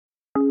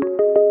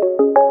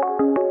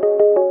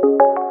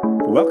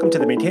Welcome to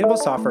the Maintainable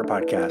Software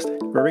Podcast,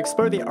 where we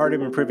explore the art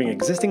of improving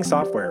existing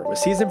software with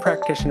seasoned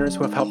practitioners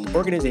who have helped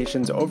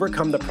organizations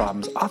overcome the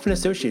problems often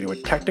associated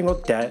with technical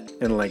debt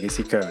and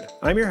legacy code.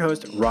 I'm your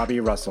host, Robbie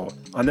Russell.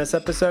 On this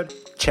episode,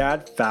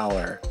 Chad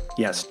Fowler.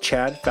 Yes,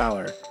 Chad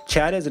Fowler.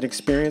 Chad is an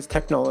experienced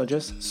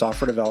technologist,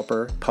 software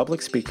developer,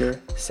 public speaker,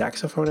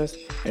 saxophonist,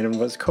 and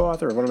was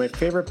co-author of one of my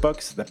favorite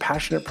books, The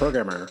Passionate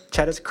Programmer.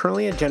 Chad is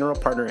currently a general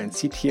partner and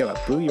CTO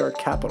at Blue York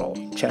Capital.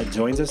 Chad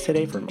joins us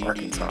today from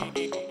Arkansas.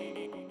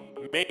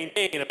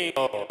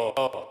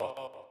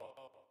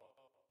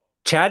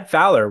 Chad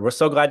Fowler, we're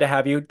so glad to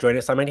have you join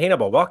us on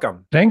Maintainable.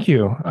 Welcome. Thank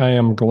you. I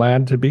am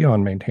glad to be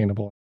on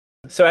Maintainable.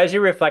 So as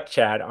you reflect,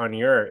 Chad, on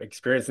your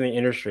experience in the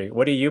industry,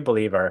 what do you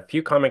believe are a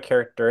few common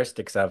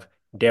characteristics of,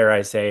 dare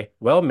I say,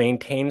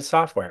 well-maintained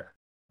software?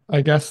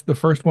 I guess the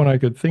first one I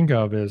could think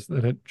of is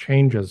that it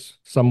changes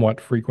somewhat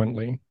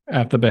frequently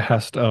at the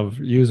behest of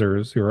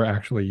users who are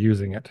actually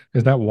using it.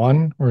 Is that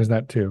one or is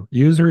that two?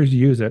 Users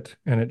use it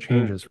and it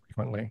changes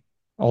frequently.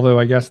 Although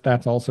I guess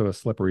that's also a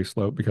slippery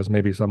slope because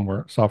maybe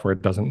some software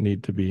doesn't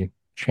need to be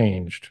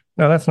changed.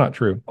 No, that's not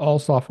true. All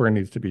software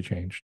needs to be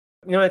changed.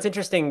 You know, it's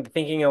interesting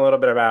thinking a little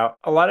bit about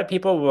a lot of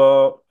people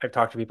will, I've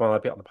talked to people on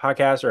the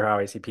podcast or how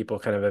I see people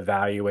kind of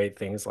evaluate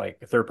things like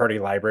third-party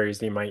libraries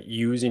they might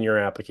use in your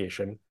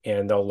application.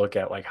 And they'll look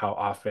at like how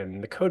often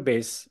the code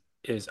base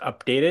is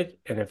updated.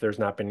 And if there's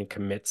not been any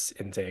commits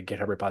in, say, a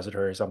GitHub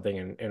repository or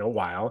something in a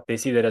while, they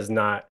see that as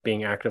not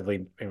being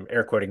actively,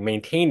 air quoting,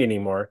 maintained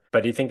anymore.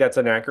 But do you think that's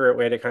an accurate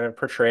way to kind of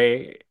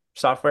portray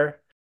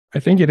software? I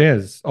think it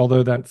is,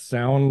 although that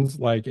sounds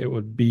like it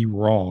would be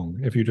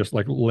wrong if you just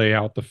like lay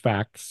out the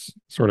facts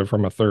sort of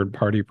from a third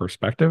party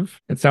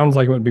perspective. It sounds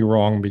like it would be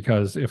wrong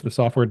because if the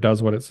software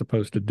does what it's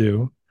supposed to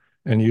do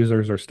and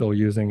users are still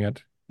using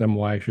it, then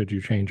why should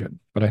you change it?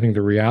 But I think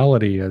the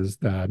reality is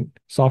that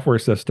software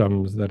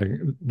systems that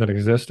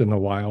exist in the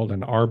wild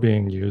and are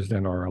being used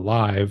and are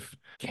alive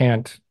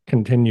can't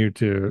continue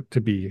to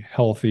be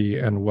healthy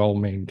and well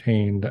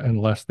maintained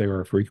unless they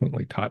are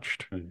frequently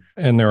touched.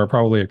 And there are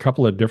probably a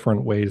couple of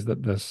different ways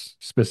that this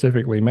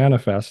specifically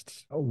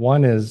manifests.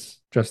 One is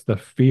just the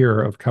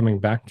fear of coming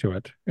back to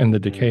it and the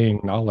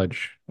decaying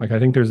knowledge. Like I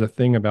think there's a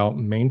thing about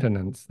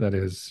maintenance that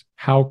is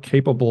how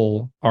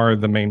capable are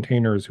the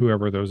maintainers,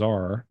 whoever those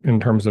are, in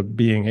terms of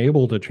being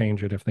able to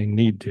change it if they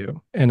need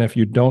to. And if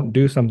you don't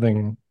do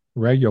something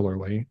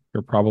regularly,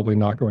 you're probably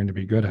not going to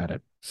be good at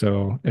it.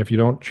 So if you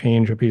don't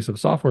change a piece of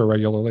software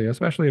regularly,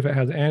 especially if it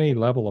has any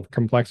level of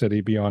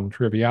complexity beyond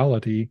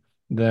triviality,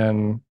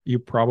 then you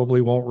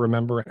probably won't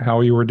remember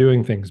how you were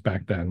doing things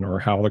back then or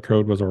how the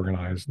code was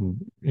organized.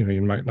 And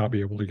you might not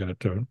be able to get it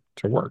to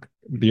work.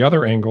 The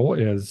other angle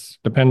is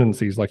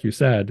dependencies, like you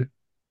said,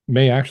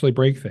 may actually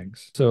break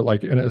things. So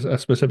like a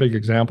specific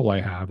example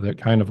I have that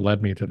kind of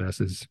led me to this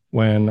is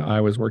when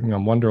I was working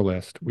on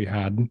Wunderlist, we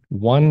had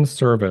one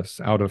service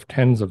out of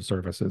tens of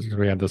services because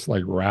we had this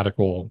like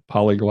radical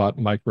polyglot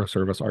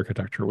microservice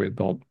architecture we had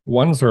built.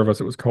 One service,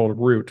 it was called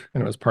root,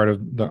 and it was part of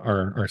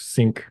our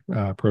sync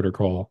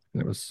protocol.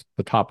 And it was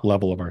the top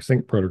level of our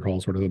sync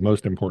protocol, sort of the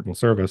most important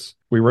service.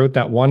 We wrote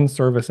that one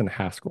service in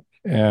Haskell.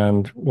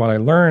 And what I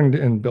learned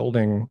in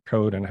building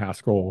code in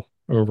Haskell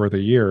over the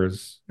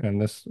years, and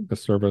this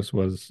service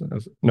was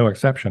no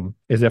exception,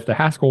 is if the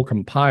Haskell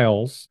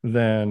compiles,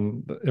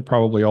 then it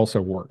probably also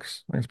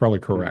works. It's probably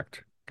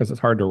correct because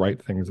it's hard to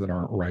write things that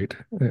aren't right.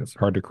 It's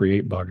hard to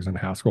create bugs in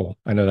Haskell.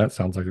 I know that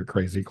sounds like a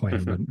crazy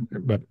claim,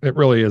 but it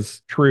really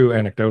is true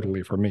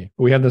anecdotally for me.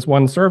 We had this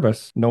one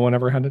service, no one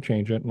ever had to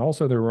change it. And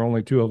also there were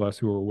only two of us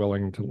who were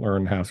willing to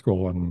learn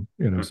Haskell and,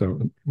 so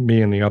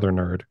me and the other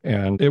nerd.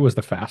 And it was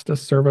the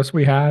fastest service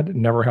we had,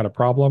 never had a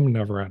problem,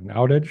 never had an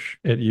outage.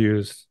 It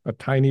used a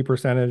tiny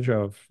percentage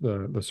of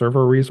the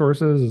server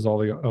resources as all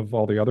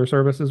the other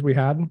services we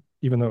had,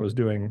 even though it was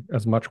doing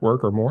as much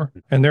work or more.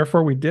 And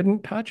therefore we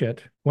didn't touch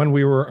it. When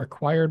we were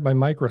acquired by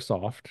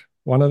Microsoft,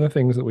 one of the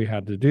things that we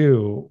had to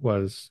do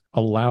was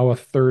allow a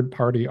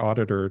third-party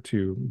auditor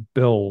to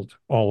build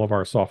all of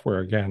our software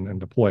again and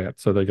deploy it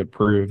so they could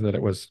prove that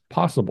it was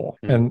possible.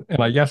 And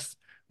I guess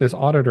this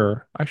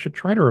auditor, I should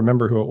try to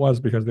remember who it was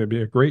because they'd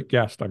be a great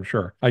guest, I'm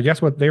sure. I guess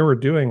what they were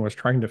doing was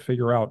trying to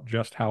figure out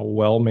just how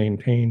well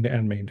maintained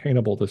and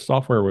maintainable this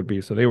software would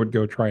be. So they would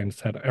go try and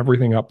set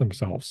everything up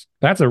themselves.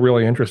 That's a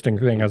really interesting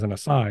thing as an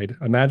aside.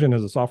 Imagine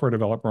as a software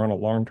developer on a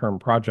long-term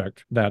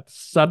project that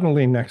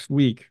suddenly next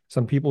week,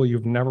 some people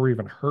you've never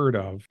even heard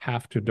of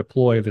have to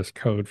deploy this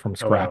code from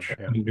scratch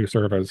in a new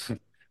service.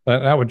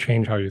 That would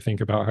change how you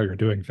think about how you're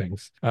doing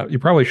things. You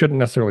probably shouldn't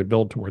necessarily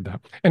build toward that.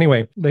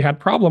 Anyway, they had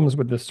problems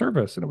with this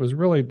service, and it was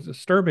really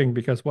disturbing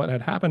because what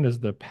had happened is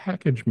the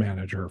package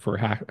manager for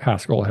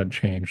Haskell had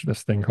changed.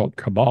 This thing called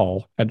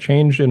Cabal had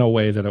changed in a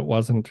way that it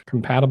wasn't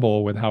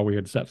compatible with how we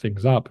had set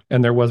things up.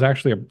 And there was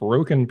actually a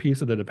broken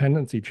piece of the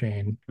dependency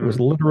chain. It was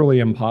literally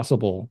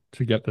impossible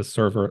to get this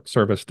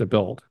service to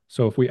build.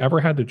 So if we ever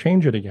had to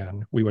change it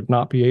again, we would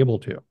not be able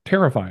to.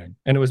 Terrifying.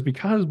 And it was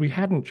because we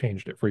hadn't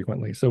changed it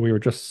frequently. So we were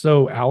just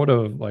so out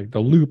of like the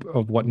loop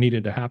of what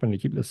needed to happen to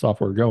keep the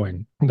software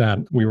going that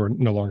we were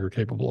no longer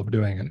capable of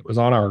doing it. It was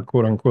on our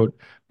quote unquote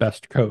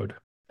best code.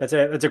 That's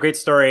a great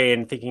story.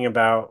 And thinking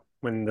about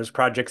when there's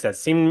projects that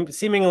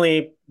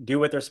seemingly do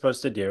what they're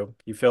supposed to do,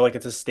 you feel like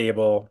it's a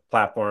stable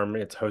platform,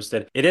 it's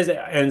hosted. It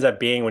ends up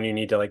being when you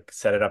need to like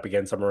set it up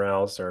again somewhere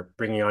else or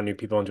bringing on new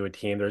people into a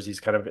team. There's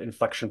these kind of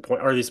inflection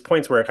point or these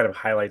points where it kind of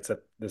highlights that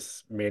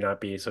this may not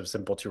be so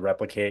simple to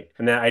replicate.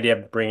 And that idea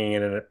of bringing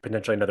in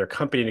potentially another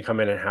company to come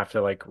in and have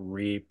to like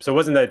so it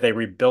wasn't that they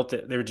rebuilt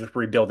it, they were just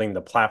rebuilding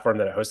the platform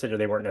that it hosted, or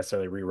they weren't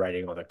necessarily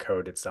rewriting all the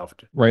code itself.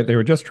 Right. They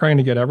were just trying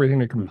to get everything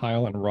to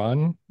compile and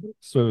run.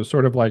 So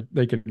sort of like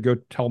they could go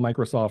tell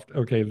Microsoft,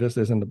 okay, this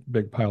isn't a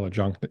big pile of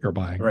junk that you're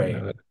buying.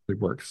 Right. That it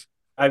works.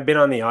 I've been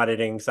on the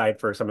auditing side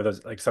for some of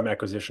those, like some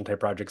acquisition type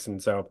projects.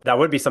 And so that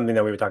would be something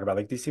that we would talk about.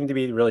 Like these seem to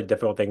be really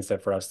difficult things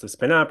for us to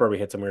spin up, or we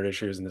hit some weird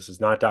issues and this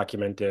is not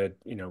documented.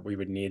 We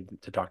would need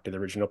to talk to the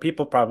original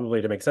people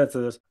probably to make sense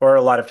of this, or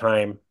a lot of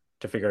time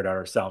to figure it out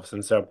ourselves.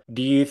 And so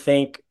do you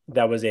think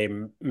that was a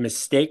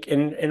mistake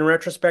in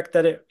retrospect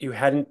that you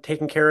hadn't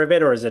taken care of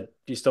it? Or do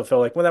you still feel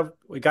like, well,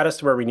 we got us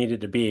to where we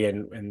needed to be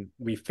and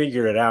we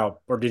figured it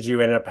out? Or did you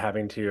end up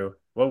having to,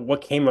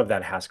 what came of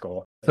that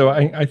Haskell? So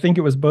I think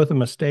it was both a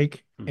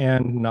mistake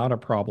and not a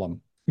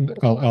problem.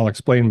 I'll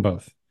explain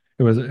both.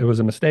 It was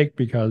a mistake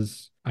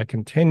because I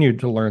continued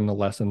to learn the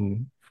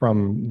lesson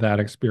from that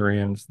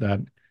experience that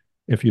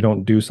if you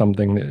don't do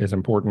something that is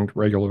important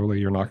regularly,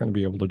 you're not going to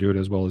be able to do it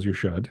as well as you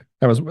should.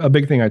 That was a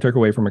big thing I took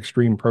away from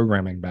extreme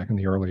programming back in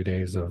the early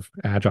days of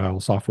agile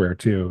software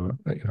too.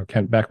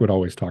 Kent Beck would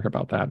always talk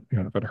about that.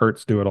 If it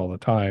hurts, do it all the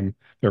time.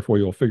 Therefore,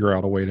 you'll figure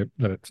out a way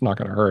that it's not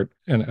going to hurt.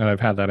 And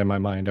I've had that in my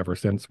mind ever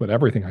since with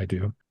everything I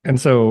do.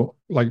 And so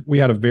like we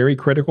had a very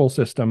critical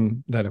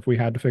system that if we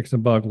had to fix a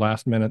bug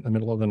last minute in the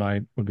middle of the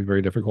night would be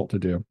very difficult to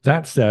do.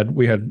 That said,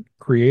 we had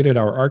created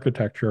our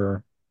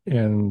architecture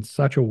in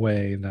such a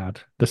way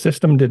that the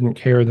system didn't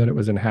care that it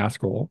was in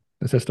Haskell.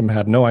 The system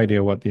had no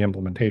idea what the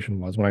implementation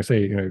was. When I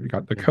say, you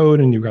got the code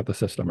and you got the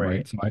system,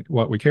 right? So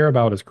what we care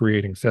about is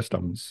creating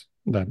systems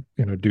that,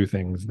 do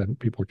things that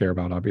people care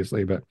about,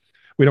 obviously, but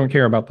we don't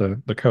care about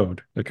the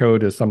code. The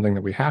code is something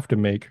that we have to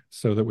make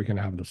so that we can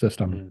have the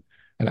system.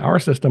 And our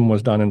system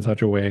was done in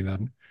such a way that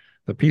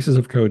the pieces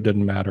of code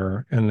didn't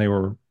matter, and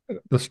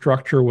the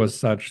structure was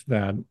such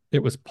that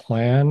it was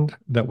planned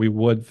that we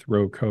would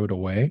throw code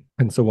away.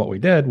 And so what we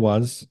did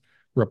was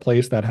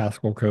replace that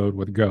Haskell code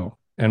with Go.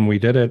 And we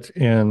did it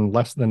in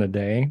less than a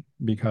day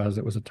because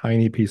it was a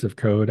tiny piece of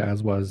code,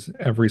 as was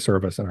every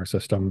service in our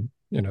system.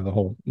 The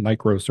whole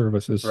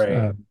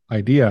microservices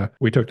idea.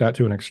 We took that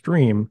to an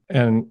extreme.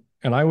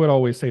 And I would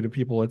always say to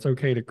people, it's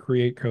okay to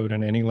create code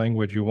in any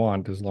language you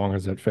want as long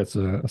as it fits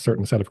a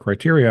certain set of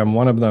criteria. And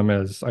one of them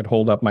is I'd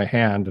hold up my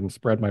hand and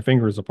spread my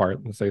fingers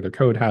apart and say the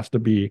code has to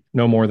be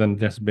no more than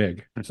this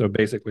big. So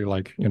basically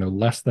like,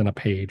 less than a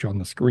page on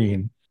the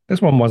screen.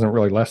 This one wasn't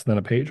really less than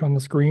a page on the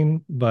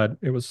screen, but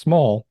it was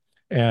small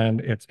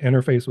and its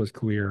interface was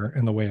clear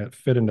and the way it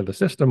fit into the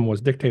system was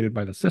dictated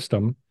by the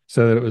system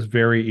so that it was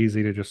very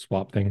easy to just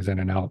swap things in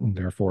and out, and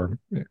therefore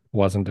it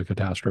wasn't a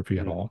catastrophe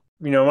at all.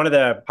 I wanted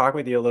to talk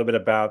with you a little bit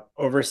about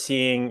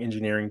overseeing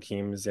engineering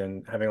teams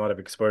and having a lot of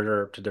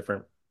exposure to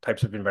different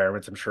types of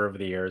environments, I'm sure, over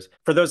the years.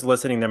 For those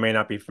listening that may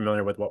not be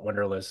familiar with what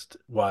Wunderlist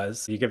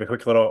was, you give a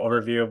quick little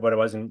overview of what it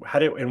was and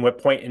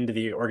what point into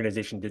the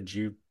organization did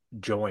you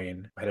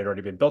join? Had it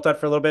already been built out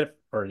for a little bit,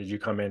 or did you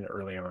come in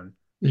early on?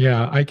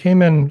 Yeah, I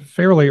came in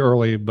fairly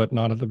early, but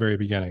not at the very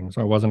beginning. So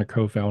I wasn't a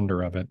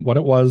co-founder of it. What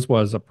it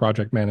was a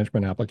project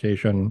management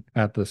application.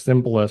 At the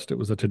simplest, it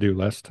was a to-do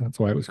list. That's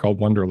why it was called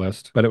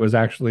Wunderlist. But it was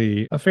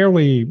actually a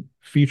fairly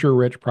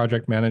feature-rich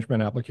project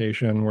management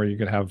application where you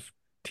could have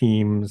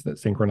teams that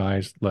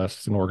synchronized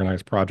lists and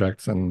organized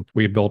projects. And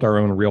we built our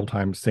own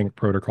real-time sync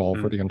protocol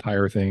for the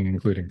entire thing,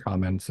 including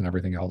comments and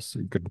everything else.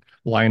 So you could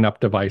line up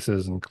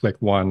devices and click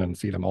one and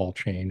see them all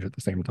change at the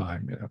same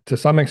time. To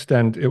some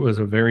extent, it was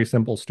a very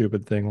simple,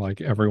 stupid thing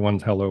like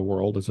everyone's hello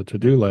world is a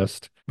to-do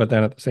list. But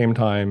then at the same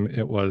time,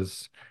 it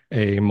was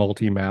a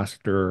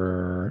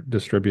multi-master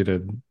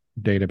distributed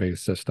database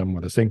system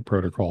with a sync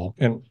protocol.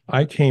 And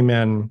I came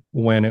in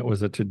when it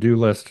was a to-do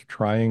list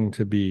trying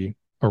to be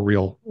a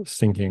real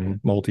syncing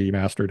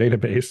multi-master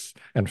database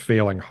and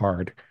failing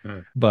hard.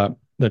 But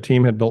the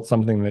team had built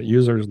something that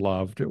users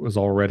loved. It was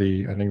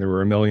already, I think there were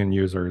 1 million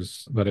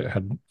users, but it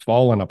had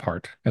fallen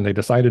apart and they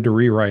decided to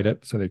rewrite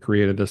it. So they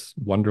created this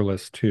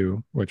Wunderlist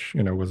 2, which,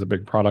 was a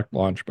big product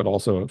launch, but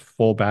also a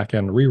full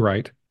backend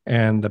rewrite.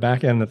 And the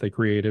backend that they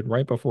created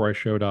right before I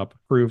showed up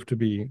proved to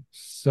be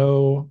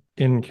so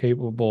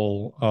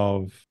incapable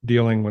of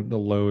dealing with the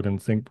load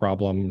and sync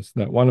problems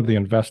that one of the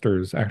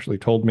investors actually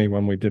told me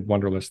when we did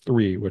Wunderlist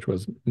 3, which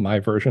was my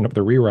version of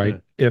the rewrite,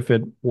 if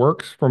it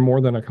works for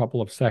more than a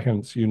couple of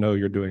seconds,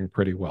 you're doing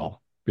pretty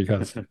well.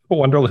 because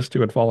Wunderlist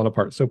 2 had fallen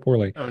apart so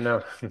poorly. Oh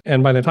no.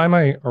 And by the time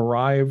I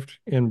arrived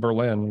in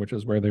Berlin, which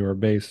is where they were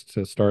based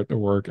to start the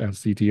work as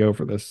CTO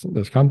for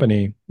this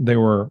company, they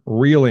were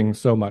reeling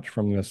so much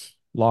from this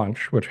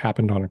launch, which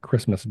happened on a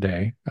Christmas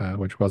day,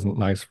 which wasn't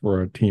nice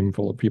for a team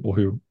full of people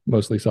who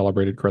mostly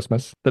celebrated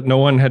Christmas, that no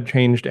one had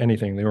changed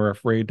anything. They were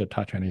afraid to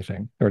touch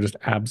anything. They were just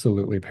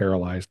absolutely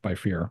paralyzed by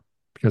fear.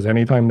 Because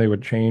anytime they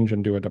would change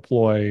and do a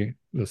deploy,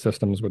 the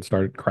systems would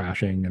start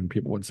crashing and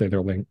people would say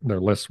their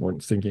lists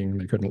weren't syncing,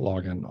 they couldn't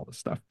log in, all this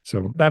stuff.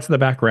 So that's the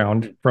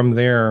background. From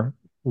there,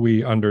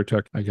 we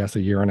undertook, I guess, a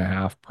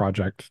 1.5-year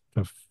project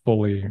to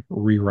fully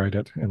rewrite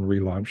it and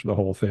relaunch the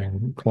whole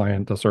thing,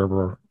 client to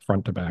server,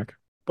 front to back.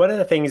 One of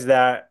the things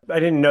that I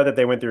didn't know that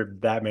they went through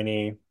that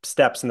many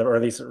steps or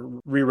at least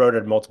rewrote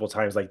it multiple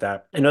times like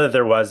that. I know that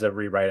there was a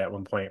rewrite at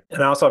one point.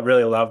 And I also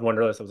really loved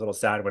Wunderlist. I was a little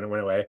sad when it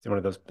went away. It's one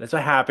of those, that's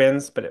what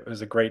happens, but it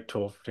was a great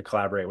tool to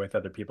collaborate with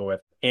other people with.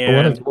 For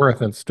what it's And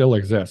worth, it still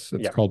exists.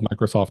 It's yeah, called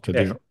Microsoft To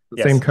Do.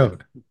 yes. Same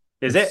code.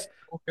 Is It's it?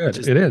 so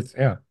good. It is.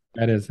 Yeah.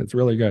 It is. It's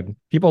really good.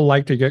 People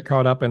like to get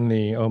caught up in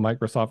the, oh,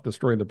 Microsoft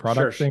destroyed the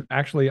product thing.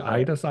 Actually,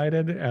 I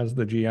decided as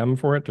the GM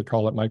for it to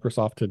call it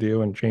Microsoft To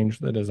Do and change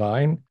the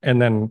design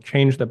and then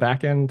change the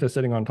backend to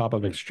sitting on top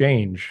of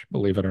Exchange,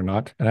 believe it or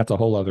not. And that's a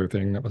whole other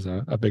thing that was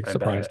a big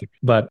surprise to me.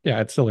 But yeah,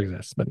 it still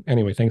exists. But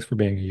anyway, thanks for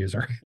being a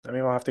user. I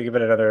mean, we'll have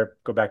to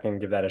go back and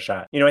give that a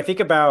shot. I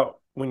think about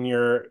when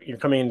you're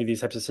coming into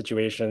these types of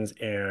situations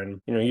and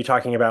you're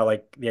talking about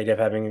like the idea of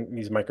having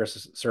these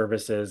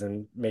microservices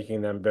and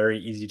making them very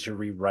easy to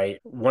rewrite.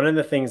 One of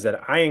the things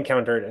that I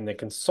encountered in the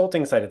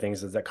consulting side of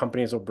things is that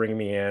companies will bring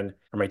me in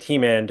or my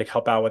team in to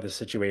help out with a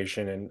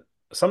situation, and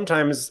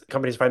sometimes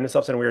companies find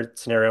themselves in a weird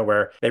scenario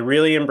where they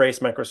really embrace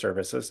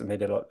microservices and they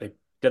did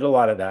a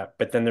lot of that,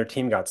 but then their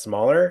team got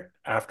smaller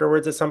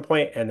afterwards at some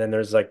point, and then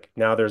there's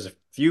a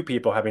few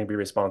people having to be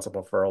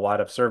responsible for a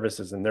lot of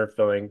services, and they're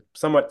feeling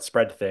somewhat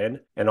spread thin,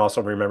 and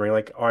also remembering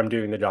like, oh, I'm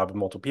doing the job of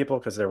multiple people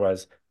because there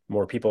was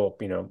more people,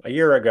 a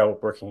year ago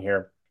working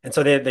here. And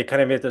so they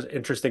kind of hit this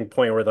interesting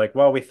point where like,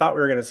 well, we thought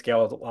we were going to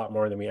scale a lot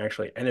more than we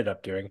actually ended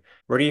up doing.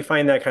 Where do you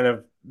find that kind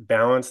of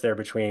balance there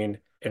between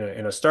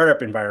in a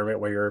startup environment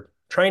where you're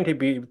trying to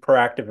be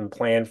proactive and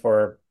plan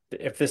for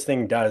if this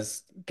thing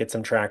does get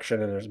some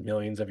traction and there's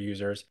millions of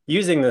users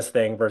using this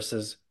thing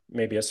versus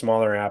maybe a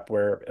smaller app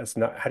where it's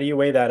not, how do you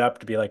weigh that up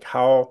to be like,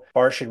 how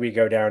far should we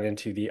go down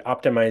into the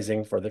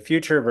optimizing for the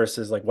future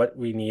versus like what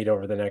we need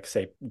over the next,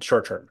 say,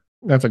 short term?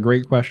 That's a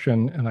great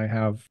question. And I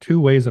have two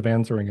ways of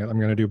answering it. I'm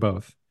going to do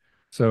both.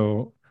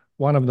 So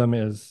one of them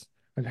is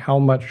like, how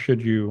much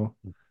should you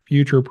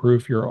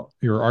future-proof your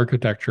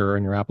architecture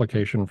and your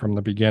application from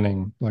the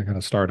beginning, like in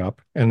a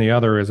startup? And the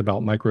other is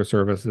about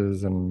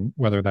microservices and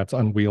whether that's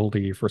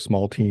unwieldy for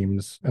small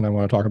teams. And I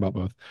want to talk about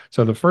both.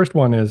 So the first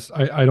one is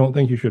I don't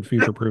think you should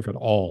future-proof at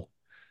all.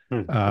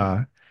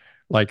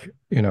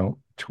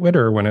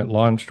 Twitter, when it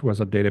launched, was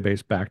a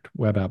database-backed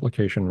web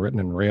application written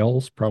in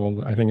Rails.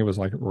 Probably, I think it was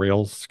like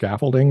Rails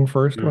scaffolding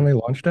first when they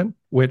launched it,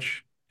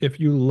 which if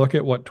you look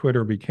at what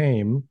Twitter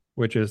became,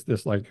 which is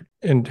this like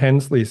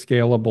intensely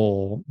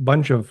scalable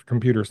bunch of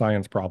computer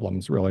science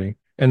problems, really.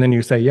 And then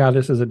you say, yeah,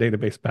 this is a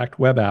database-backed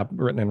web app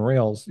written in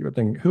Rails. You would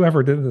think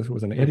whoever did this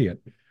was an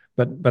idiot.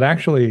 But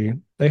actually,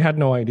 they had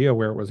no idea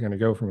where it was going to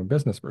go from a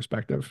business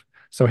perspective.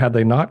 So had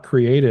they not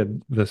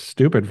created the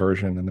stupid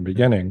version in the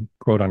beginning,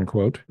 quote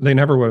unquote, they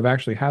never would have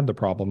actually had the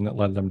problem that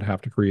led them to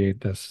have to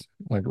create this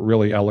like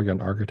really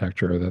elegant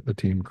architecture that the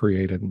team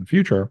created in the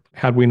future.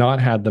 Had we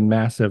not had the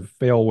massive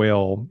fail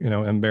whale,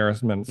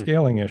 embarrassment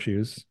scaling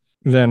issues,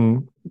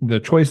 then the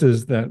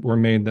choices that were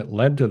made that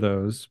led to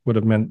those would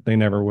have meant they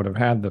never would have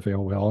had the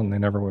fail whale and they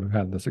never would have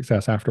had the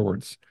success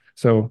afterwards.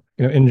 So,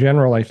 in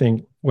general, I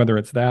think whether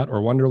it's that or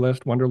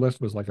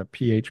Wunderlist was like a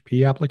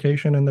PHP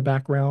application in the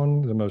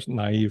background, the most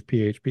naive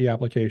PHP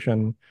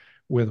application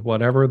with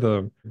whatever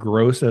the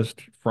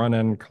grossest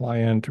front-end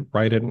client,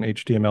 write it in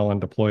HTML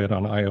and deploy it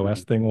on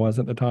iOS thing was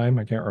at the time.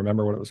 I can't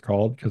remember what it was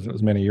called because it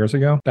was many years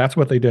ago. That's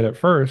what they did at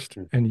first,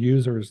 and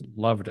users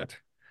loved it.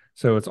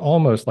 So it's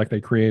almost like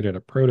they created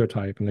a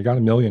prototype and they got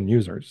 1 million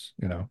users,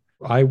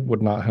 I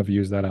would not have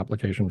used that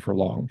application for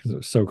long because it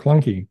was so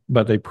clunky,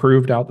 but they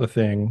proved out the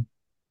thing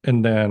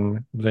and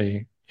then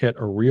they hit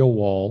a real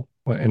wall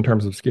in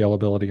terms of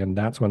scalability. And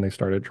that's when they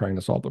started trying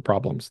to solve the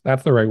problems.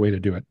 That's the right way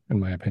to do it, in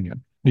my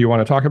opinion. Do you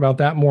want to talk about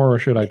that more, or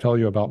should I tell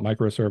you about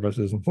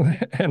microservices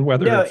and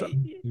whether it's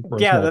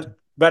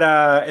but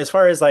as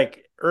far as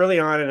like early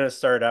on in a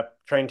startup,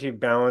 trying to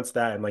balance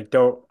that and like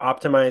don't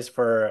optimize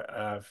for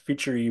a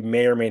feature you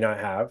may or may not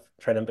have,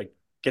 trying to like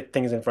get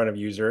things in front of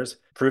users,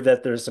 prove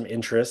that there's some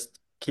interest,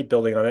 keep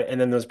building on it, and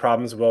then those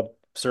problems will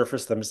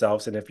surface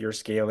themselves. And if you're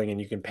scaling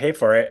and you can pay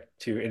for it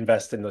to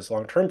invest in those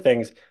long-term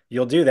things,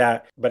 you'll do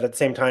that. But at the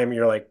same time,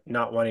 you're like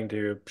not wanting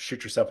to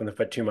shoot yourself in the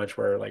foot too much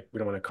where like we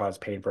don't want to cause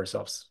pain for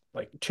ourselves,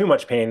 like too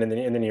much pain in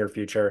the near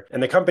future.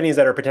 And the companies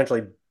that are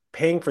potentially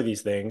paying for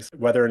these things,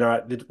 whether or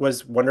not it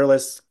was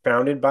Wunderlist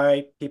founded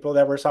by people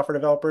that were software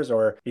developers,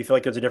 or you feel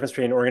like there's a difference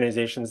between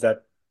organizations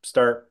that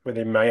start where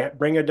they might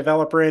bring a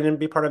developer in and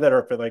be part of that, or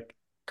if it like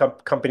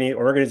company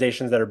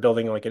organizations that are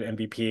building like an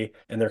MVP,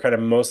 and they're kind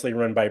of mostly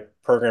run by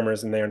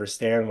programmers, and they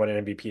understand what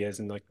an MVP is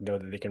and like know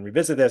that they can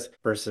revisit this,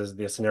 versus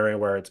the scenario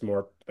where it's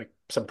more like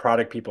some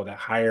product people that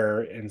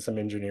hire and some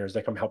engineers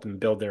that come help them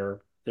build their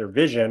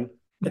vision.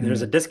 And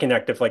there's a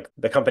disconnect of like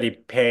the company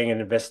paying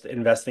and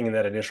investing in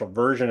that initial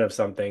version of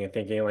something and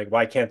thinking like,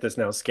 why can't this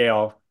now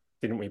scale?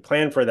 Didn't we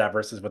plan for that?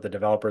 Versus what the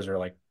developers are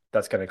like,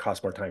 that's going to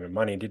cost more time and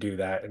money to do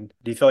that. And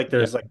do you feel like Yeah,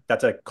 there's like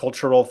that's a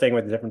cultural thing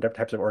with different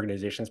types of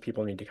organizations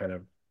people need to kind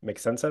of make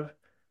sense of?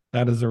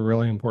 that is a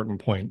really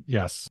important point.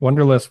 Yes.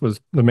 Wunderlist was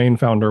the main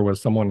founder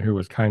was someone who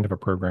was kind of a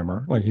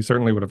programmer. Like he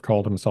certainly would have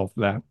called himself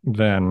that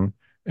then,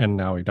 and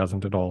now he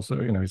doesn't at all.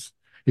 So,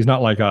 he's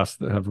not like us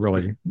that have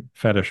really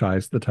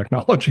fetishized the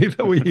technology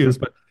that we use.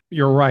 But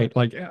you're right.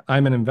 Like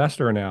I'm an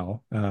investor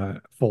now,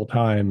 full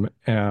time,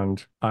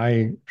 and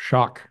I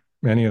shock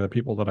many of the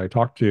people that I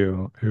talk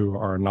to who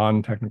are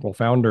non-technical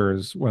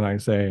founders when I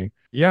say,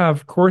 yeah,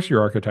 of course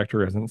your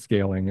architecture isn't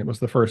scaling. It was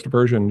the first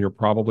version. You're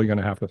probably going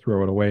to have to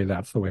throw it away.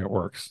 That's the way it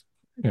works.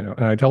 And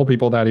I tell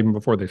people that even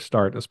before they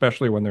start,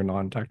 especially when they're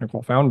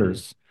non-technical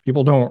founders.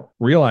 People don't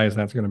realize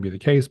that's going to be the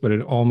case, but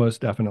it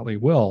almost definitely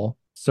will.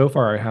 So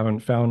far, I haven't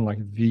found like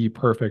the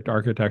perfect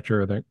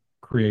architecture that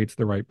creates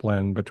the right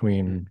blend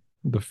between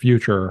the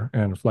future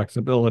and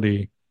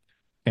flexibility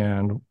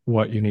and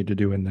what you need to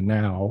do in the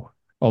now.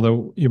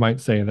 Although you might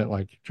say that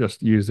like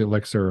just use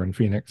Elixir and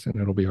Phoenix and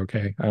it'll be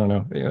okay. I don't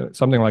know.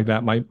 Something like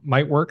that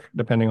might work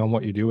depending on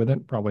what you do with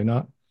it. Probably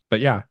not.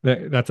 But yeah,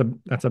 that's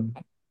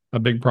a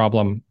big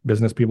problem.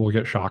 Business people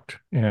get shocked.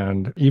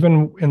 And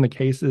even in the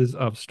cases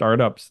of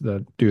startups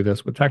that do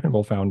this with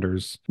technical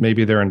founders,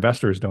 maybe their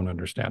investors don't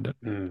understand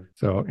it.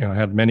 So, I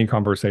had many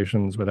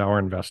conversations with our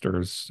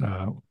investors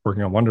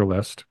working on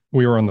Wunderlist.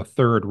 We were on the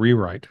third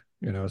rewrite,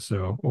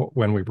 so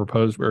when we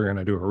proposed we were going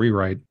to do a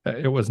rewrite,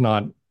 it was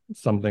not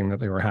something that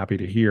they were happy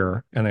to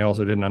hear. And they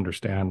also didn't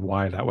understand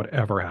why that would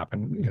ever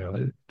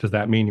happen. Does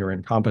that mean you're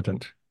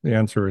incompetent? The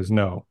answer is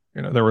no.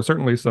 There were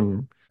certainly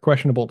some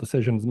questionable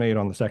decisions made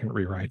on the second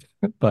rewrite,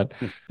 but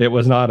it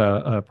was not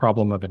a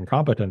problem of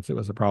incompetence. It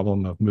was a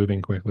problem of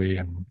moving quickly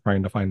and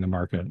trying to find the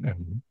market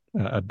and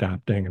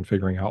adapting and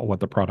figuring out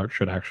what the product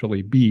should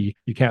actually be.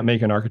 You can't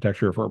make an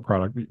architecture for a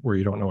product where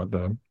you don't know what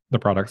the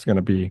product's going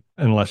to be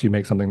unless you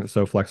make something that's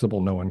so flexible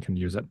no one can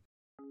use it.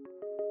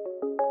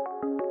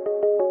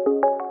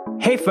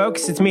 Hey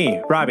folks, it's me,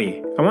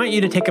 Robbie. I want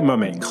you to take a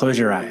moment and close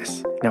your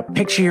eyes. Now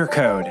picture your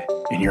code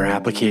and your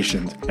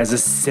applications as a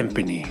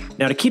symphony.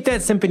 Now to keep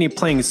that symphony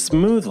playing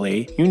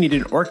smoothly, you need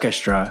an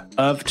orchestra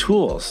of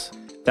tools.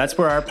 That's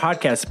where our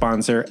podcast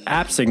sponsor,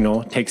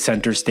 AppSignal, takes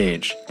center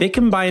stage. They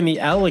combine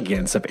the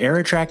elegance of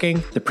error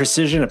tracking, the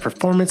precision of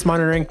performance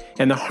monitoring,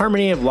 and the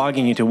harmony of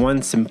logging into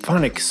one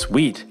symphonic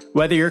suite.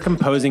 Whether you're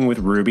composing with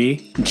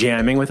Ruby,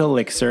 jamming with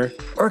Elixir,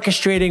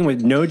 orchestrating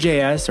with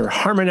Node.js, or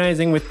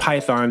harmonizing with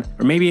Python,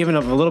 or maybe even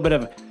a little bit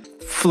of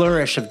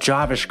flourish of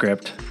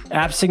JavaScript,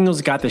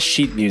 AppSignal's got the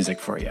sheet music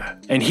for you.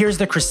 And here's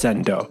the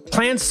crescendo.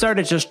 Plans start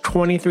at just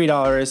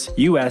 $23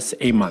 US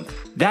a month.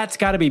 That's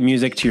got to be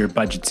music to your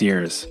budget's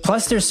ears.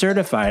 Plus, they're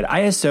certified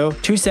ISO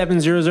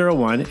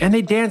 27001, and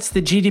they dance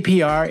the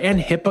GDPR and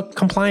HIPAA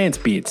compliance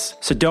beats.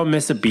 So don't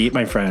miss a beat,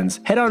 my friends.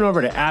 Head on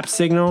over to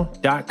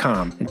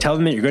appsignal.com and tell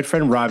them that your good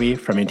friend Robbie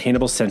from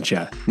Maintainable sent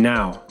you.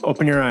 Now,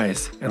 open your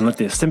eyes and let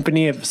the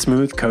symphony of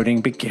smooth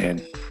coding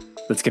begin.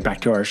 Let's get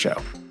back to our show.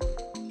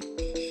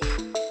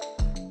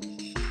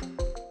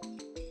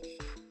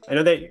 I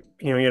know that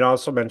you'd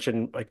also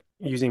mentioned like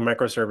using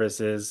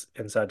microservices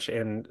and such.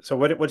 And so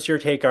what's your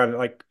take on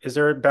like, is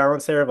there a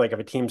balance there of like if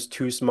a team's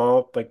too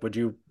small, like would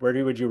you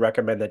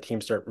recommend that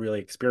teams start really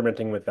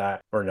experimenting with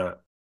that or not?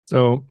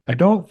 So I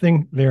don't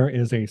think there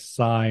is a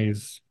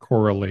size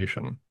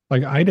correlation.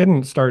 Like I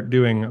didn't start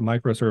doing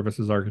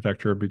microservices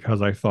architecture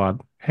because I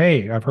thought,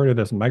 hey, I've heard of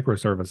this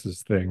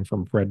microservices thing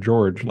from Fred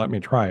George. Let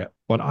me try it.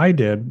 What I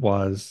did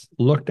was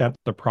looked at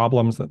the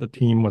problems that the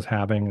team was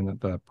having and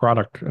that the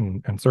product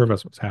and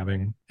service was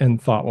having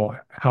and thought, well,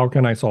 how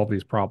can I solve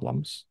these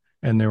problems?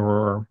 And there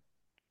were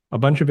a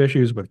bunch of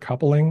issues with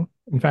coupling.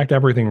 In fact,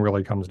 everything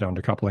really comes down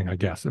to coupling, I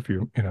guess,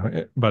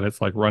 but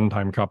it's like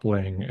runtime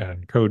coupling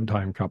and code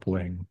time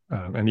coupling,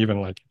 and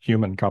even like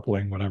human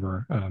coupling,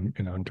 whatever,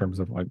 in terms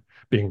of like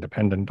being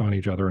dependent on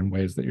each other in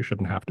ways that you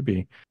shouldn't have to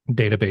be,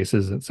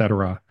 databases, et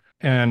cetera.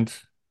 And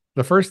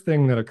the first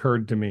thing that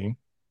occurred to me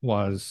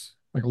was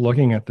like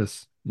looking at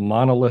this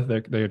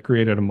they had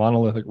created a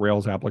monolithic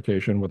Rails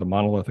application with a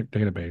monolithic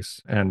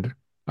database. And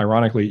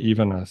ironically,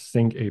 even a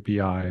sync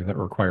API that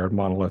required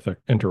monolithic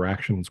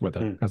interactions with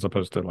it, as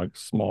opposed to like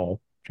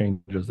small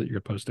changes that you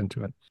could post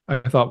into it.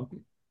 I thought,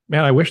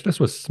 Man, I wish this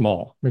was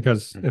small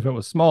because if it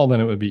was small, then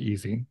it would be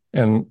easy.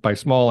 And by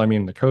small, I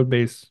mean the code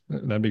base.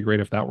 That'd be great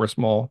if that were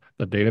small.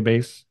 The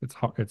database,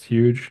 it's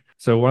huge.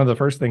 So one of the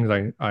first things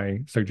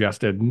I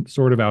suggested,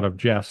 sort of out of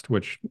jest,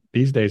 which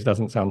these days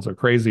doesn't sound so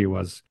crazy,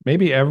 was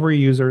maybe every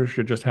user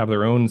should just have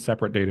their own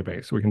separate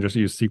database. We can just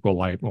use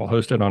SQLite. We'll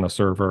host it on a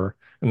server,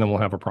 and then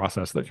we'll have a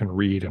process that can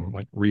read and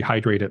like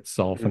rehydrate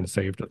itself and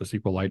save to the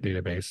SQLite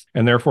database.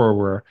 And therefore,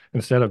 we're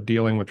instead of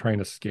dealing with trying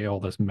to scale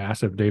this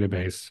massive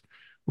database,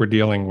 we're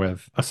dealing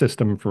with a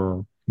system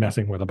for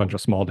messing with a bunch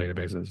of small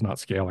databases, not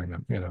scaling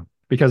them,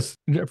 because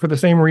for the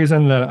same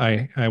reason that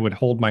I would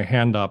hold my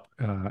hand up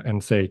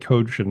and say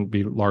code shouldn't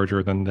be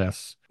larger than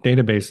this,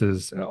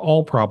 databases,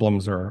 all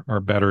problems are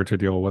better to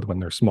deal with when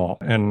they're small.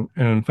 And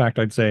in fact,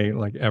 I'd say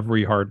like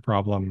every hard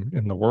problem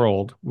in the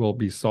world will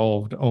be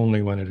solved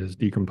only when it is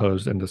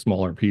decomposed into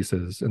smaller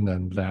pieces. And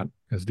then that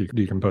is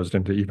decomposed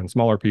into even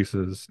smaller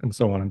pieces and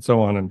so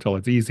on until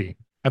it's easy.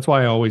 That's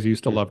why I always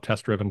used to love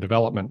test-driven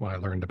development when I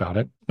learned about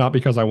it. Not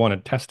because I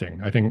wanted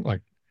testing. I think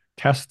like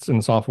tests in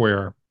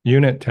software,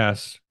 unit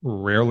tests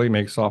rarely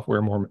make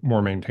software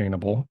more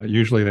maintainable.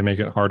 Usually they make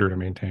it harder to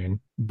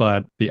maintain,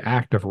 but the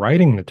act of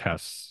writing the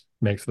tests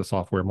makes the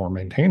software more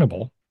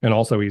maintainable and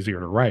also easier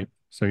to write.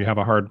 So you have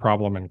a hard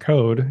problem in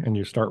code and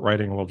you start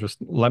writing, well, just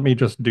let me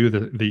just do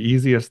the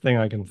easiest thing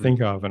I can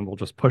think of, and we'll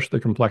just push the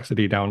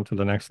complexity down to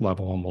the next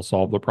level and we'll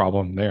solve the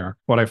problem there.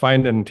 What I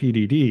find in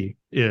TDD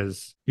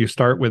is you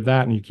start with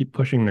that and you keep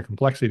pushing the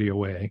complexity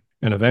away,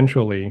 and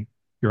eventually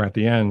you're at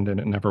the end and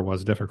it never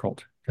was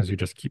difficult because you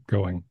just keep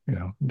going,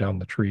 down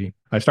the tree.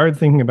 I started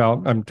thinking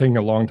about, I'm taking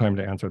a long time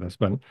to answer this,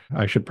 but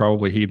I should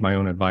probably heed my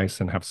own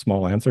advice and have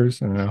small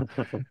answers.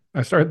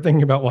 I started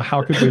thinking about, well,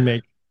 how could we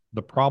make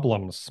the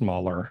problems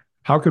smaller?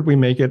 How could we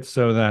make it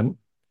so that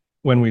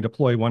when we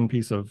deploy one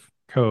piece of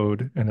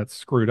code and it's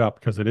screwed up,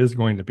 because it is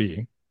going to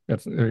be,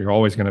 you're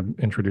always going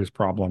to introduce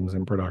problems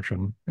in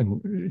production,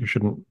 and you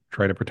shouldn't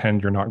try to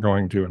pretend you're not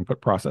going to and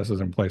put processes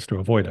in place to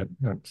avoid it.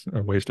 That's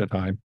a waste of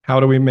time. How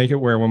do we make it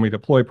where when we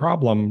deploy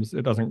problems,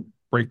 it doesn't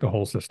break the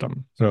whole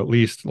system? So at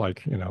least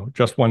like,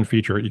 just one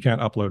feature, you can't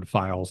upload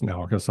files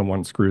now because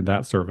someone screwed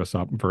that service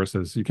up,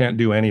 versus you can't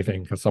do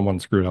anything because someone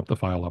screwed up the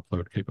file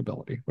upload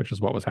capability, which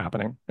is what was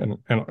happening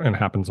and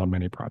happens on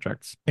many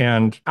projects.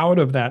 And out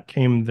of that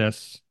came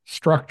this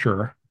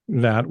structure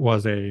that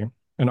was an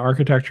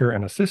architecture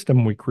and a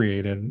system we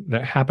created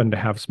that happened to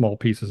have small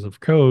pieces of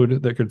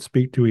code that could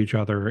speak to each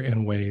other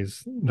in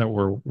ways that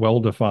were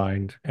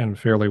well-defined and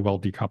fairly well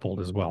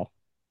decoupled as well.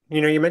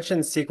 You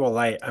mentioned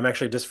SQLite. I'm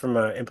actually just from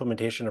an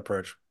implementation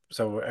approach.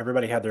 So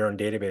everybody had their own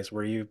database.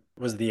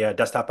 Was the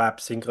desktop app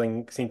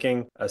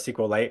syncing a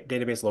SQLite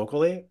database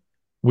locally?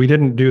 We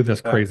didn't do this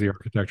crazy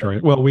architecture.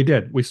 Right? Well, we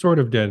did. We sort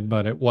of did,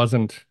 but it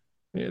wasn't.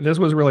 This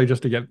was really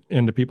just to get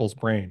into people's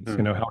brains.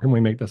 How can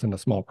we make this into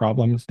small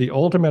problems? The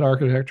ultimate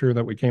architecture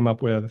that we came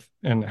up with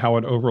and how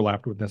it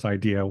overlapped with this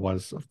idea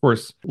was, of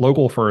course,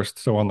 local first.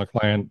 So on the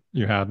client,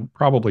 you had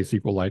probably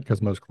SQLite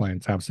because most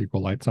clients have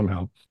SQLite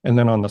somehow. And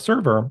then on the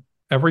server,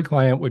 every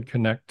client would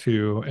connect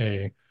to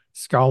a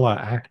Scala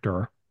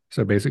actor.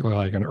 So basically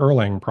like an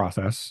Erlang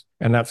process.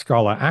 And that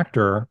Scala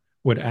actor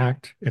would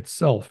act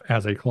itself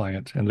as a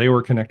client, and they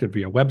were connected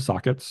via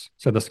WebSockets.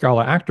 So the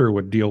Scala actor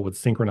would deal with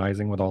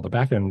synchronizing with all the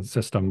backend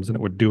systems, and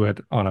it would do it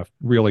on a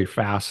really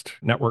fast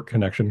network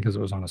connection because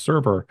it was on a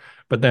server.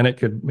 But then it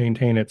could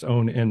maintain its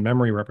own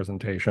in-memory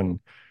representation,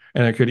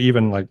 and it could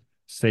even like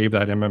save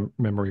that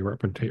in-memory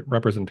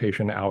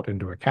representation out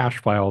into a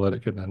cache file that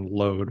it could then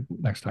load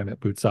next time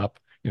it boots up.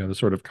 The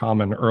sort of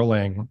common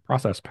Erlang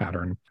process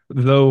pattern.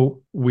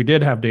 Though we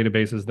did have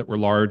databases that were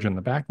large in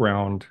the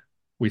background,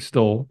 we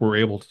still were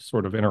able to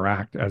sort of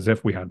interact as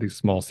if we had these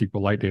small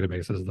SQLite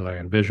databases that I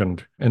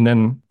envisioned. And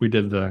then we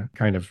did the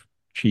kind of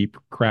cheap,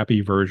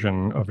 crappy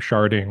version of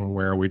sharding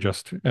where we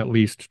just at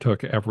least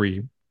took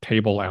every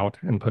table out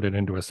and put it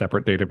into a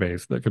separate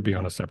database that could be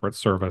on a separate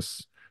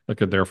service that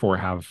could therefore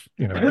have,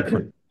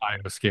 different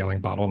kind of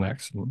scaling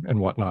bottlenecks and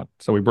whatnot.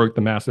 So we broke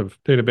the massive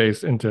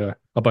database into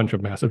a bunch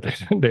of massive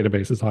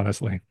databases,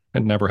 honestly,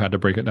 and never had to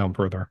break it down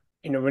further.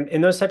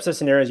 In those types of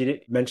scenarios, you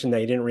mentioned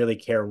that you didn't really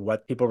care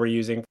what people were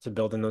using to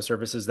build in those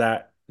services.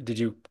 Did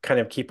you kind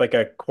of keep like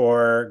a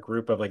core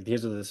group of like,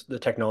 these are the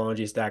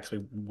technology stacks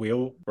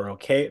we're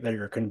okay that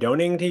you're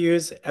condoning to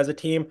use as a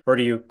team? Or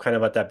do you kind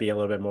of let that be a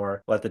little bit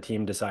more, let the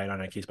team decide on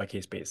a case by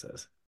case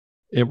basis?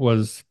 It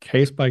was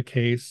case by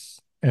case.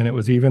 And it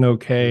was even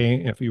okay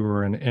if you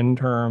were an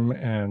intern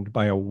and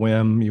by a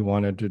whim you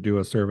wanted to do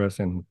a service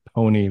in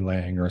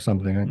Ponylang or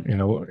something,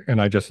 and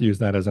I just use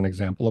that as an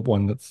example of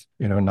one that's,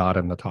 not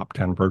in the top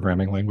 10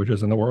 programming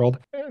languages in the world.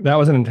 That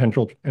was an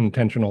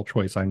intentional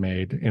choice I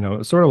made.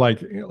 Sort of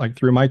like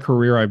through my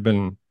career, I've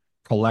been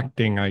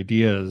collecting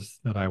ideas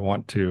that I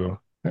want to,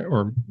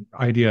 or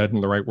idea isn't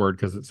the right word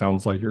because it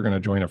sounds like you're going to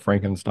join a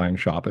Frankenstein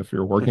shop if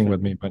you're working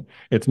with me, but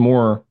it's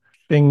more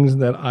things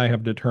that I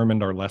have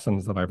determined are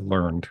lessons that I've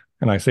learned.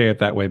 And I say it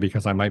that way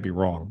because I might be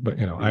wrong, but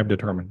I've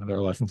determined that there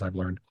are lessons I've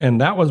learned. And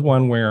that was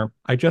one where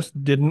I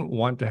just didn't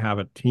want to have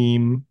a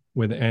team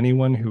with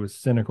anyone who was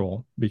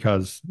cynical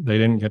because they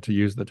didn't get to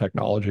use the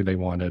technology they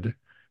wanted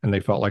and they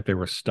felt like they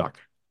were stuck.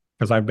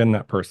 Because I've been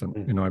that person.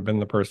 Mm. You know, I've been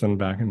the person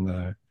back in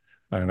the,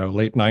 I don't know,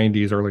 late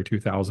 90s, early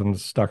 2000s,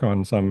 stuck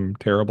on some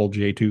terrible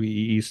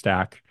J2EE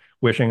stack,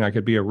 wishing I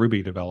could be a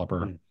Ruby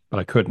developer, Mm. but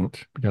I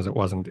couldn't because it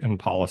wasn't in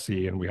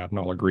policy and we hadn't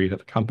all agreed at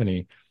the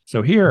company.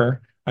 So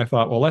here I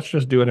thought, well, let's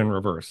just do it in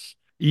reverse.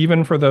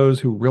 Even for those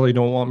who really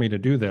don't want me to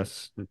do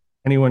this, Mm.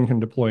 anyone can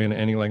deploy in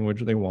any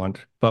language they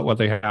want, but what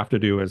they have to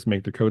do is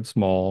make the code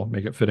small,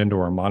 make it fit into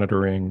our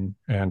monitoring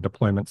and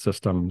deployment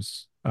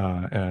systems,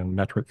 and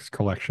metrics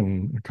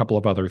collection, a couple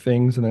of other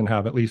things, and then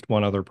have at least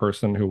one other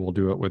person who will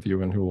do it with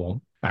you and who will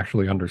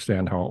actually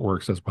understand how it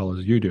works as well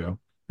as you do.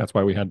 That's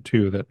why we had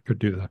two that could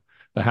do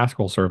the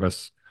Haskell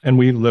service. And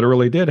we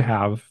literally did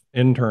have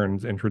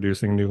interns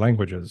introducing new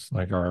languages.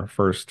 Like our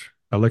first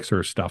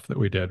Elixir stuff that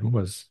we did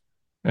was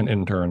an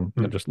intern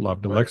that just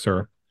loved Right.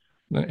 Elixir.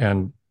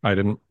 And I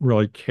didn't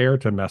really care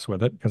to mess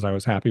with it because I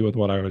was happy with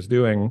what I was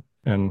doing.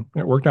 And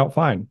it worked out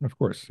fine, of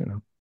course, you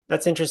know.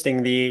 That's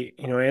interesting. I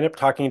end up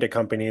talking to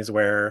companies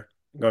where,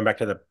 going back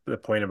to the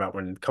point about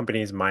when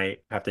companies might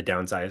have to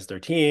downsize their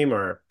team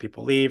or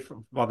people leave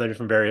for all the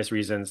different various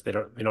reasons, they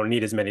don't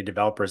need as many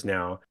developers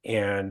now.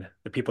 And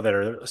the people that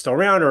are still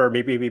around, or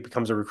maybe it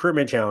becomes a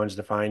recruitment challenge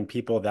to find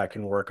people that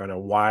can work on a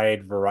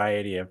wide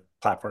variety of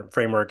platform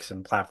frameworks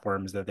and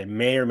platforms that they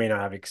may or may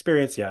not have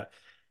experience yet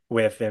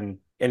with. And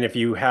if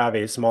you have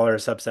a smaller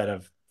subset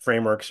of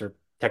frameworks or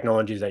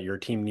technologies that your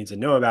team needs to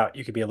know about,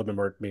 you could be a little bit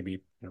more,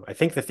 maybe, I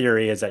think the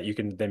theory is that you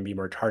can then be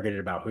more targeted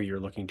about who you're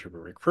looking to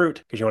recruit,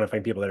 because you want to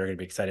find people that are going to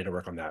be excited to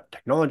work on that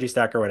technology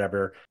stack or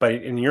whatever. But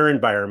in your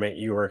environment,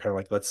 you were kind of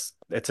like, let's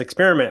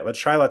experiment, let's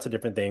try lots of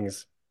different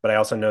things. But I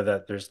also know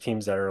that there's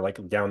teams that are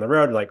like down the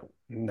road, like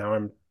now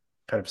I'm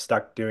kind of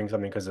stuck doing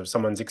something because of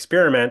someone's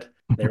experiment.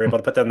 They were able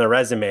to put that on their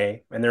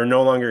resume and they're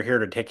no longer here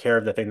to take care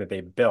of the thing that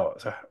they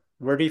built. So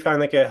where do you find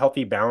like a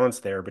healthy balance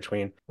there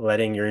between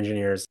letting your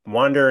engineers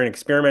wander and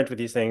experiment with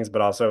these things, but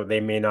also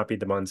they may not be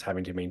the ones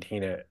having to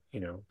maintain it, a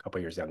couple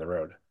of years down the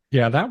road?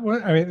 Yeah, that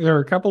was, I mean, there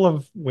are a couple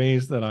of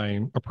ways that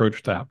I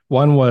approached that.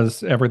 One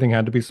was everything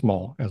had to be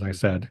small, as I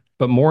said.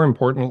 But more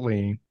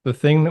importantly, the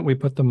thing that we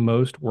put the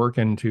most work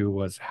into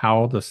was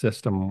how the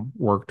system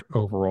worked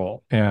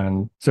overall.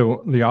 And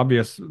so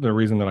the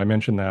reason that I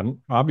mentioned that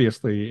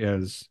obviously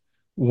is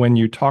when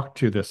you talk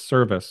to this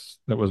service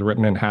that was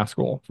written in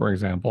Haskell, for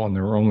example, and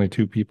there were only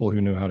two people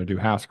who knew how to do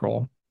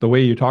Haskell, the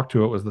way you talked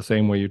to it was the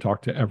same way you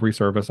talked to every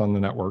service on the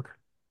network.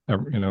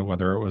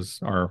 Whether it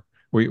was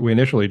we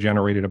initially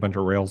generated a bunch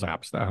of Rails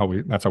apps.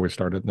 That's how we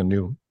started the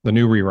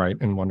new rewrite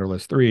in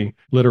Wunderlist 3,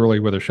 literally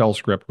with a shell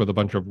script with a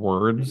bunch of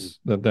words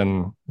that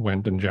then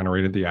went and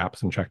generated the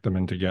apps and checked them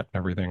into Git and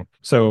everything.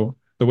 So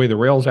the way the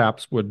Rails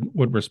apps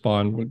would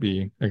respond would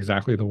be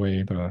exactly the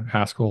way the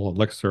Haskell,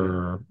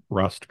 Elixir,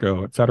 Rust,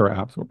 Go, etc.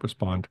 apps would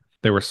respond.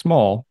 They were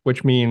small,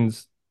 which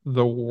means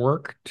the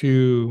work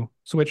to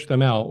switch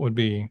them out would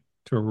be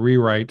to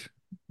rewrite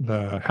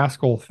the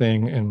Haskell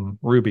thing in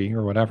Ruby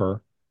or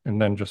whatever,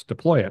 and then just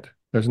deploy it.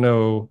 There's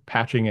no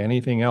patching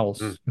anything else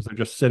because they're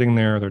just sitting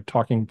there. They're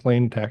talking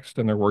plain text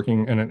and they're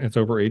working, and it's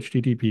over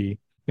HTTP.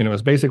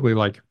 It's basically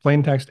like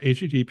plain text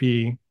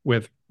HTTP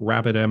with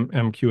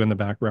RabbitMQ in the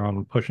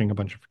background, pushing a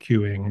bunch of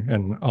queuing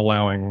and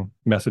allowing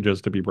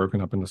messages to be broken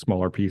up into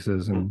smaller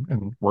pieces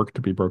and work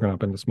to be broken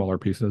up into smaller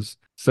pieces.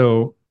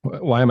 So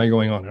why am I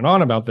going on and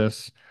on about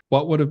this?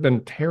 What would have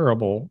been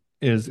terrible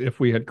is if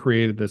we had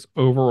created this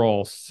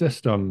overall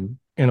system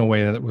in a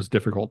way that was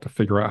difficult to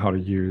figure out how to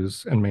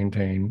use and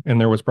maintain. And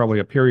there was probably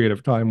a period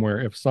of time where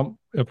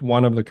if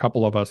one of the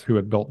couple of us who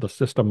had built the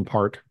system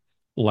part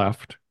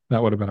left,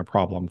 that would have been a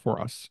problem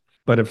for us.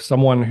 But if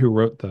someone who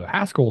wrote the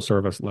Haskell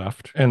service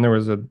left and there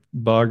was a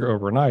bug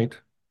overnight,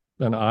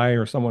 then I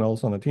or someone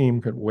else on the team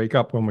could wake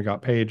up when we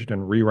got paged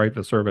and rewrite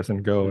the service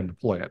and go and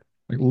deploy it.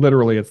 Like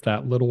literally, it's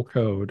that little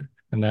code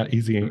and that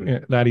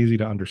easy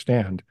to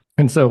understand.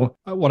 And so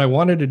what I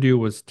wanted to do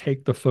was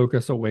take the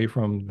focus away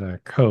from the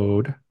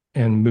code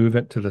and move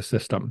it to the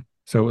system.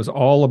 So it was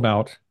all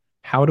about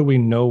how do we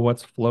know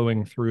what's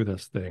flowing through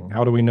this thing?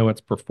 How do we know it's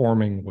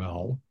performing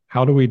well?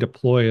 How do we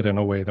deploy it in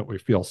a way that we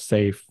feel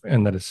safe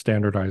and that is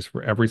standardized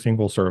for every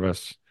single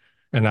service?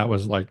 And that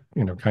was like,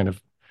 kind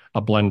of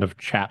a blend of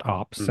chat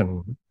ops.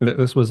 And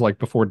this was like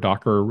before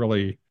Docker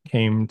really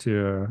came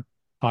to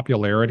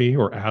popularity,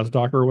 or as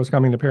Docker was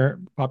coming to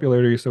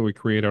popularity. So we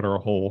created our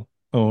whole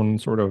own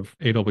sort of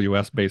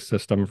AWS-based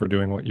system for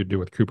doing what you do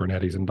with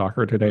Kubernetes and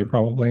Docker today,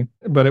 probably.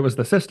 But it was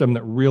the system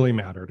that really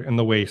mattered, and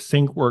the way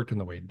sync worked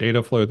and the way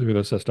data flowed through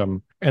the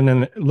system. And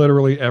then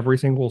literally every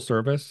single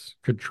service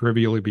could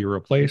trivially be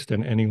replaced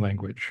in any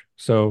language.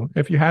 So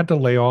if you had to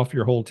lay off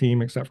your whole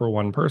team except for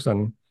one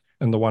person,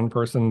 and the one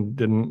person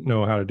didn't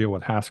know how to deal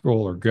with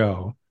Haskell or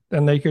Go,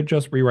 then they could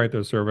just rewrite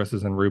those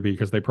services in Ruby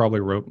because they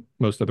probably wrote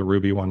most of the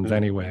Ruby ones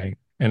anyway.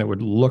 And it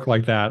would look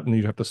like that, and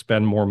you'd have to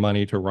spend more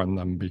money to run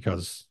them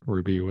because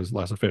Ruby was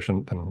less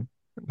efficient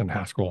than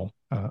Haskell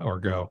or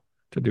Go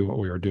to do what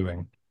we were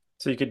doing.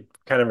 So you could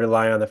kind of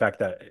rely on the fact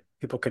that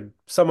people could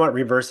somewhat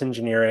reverse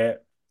engineer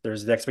it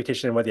there's the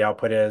expectation of what the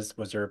output is.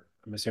 Was there,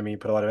 I'm assuming you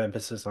put a lot of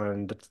emphasis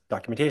on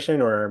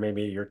documentation or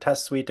maybe your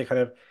test suite to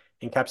kind of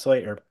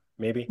encapsulate, or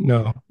maybe?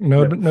 No.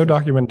 No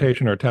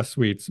documentation or test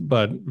suites,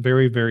 but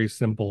very, very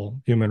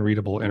simple human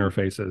readable Mm,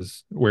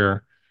 interfaces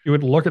where you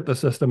would look at the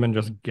system and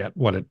just get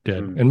what it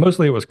did. mm. And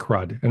mostly it was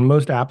CRUD, and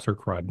most apps are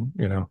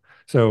CRUD,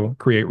 So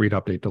create, read,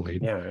 update,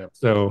 delete. Yeah, yeah.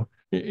 So,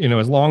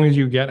 as long as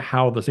you get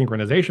how the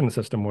synchronization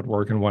system would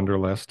work in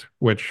Wunderlist,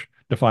 which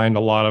defined a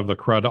lot of the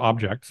CRUD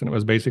objects, and it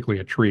was basically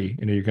a tree.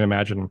 You can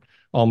imagine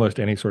almost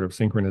any sort of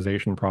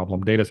synchronization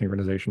problem, data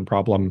synchronization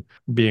problem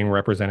being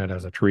represented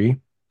as a tree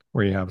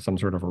where you have some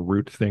sort of a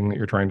root thing that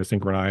you're trying to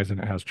synchronize and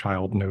it has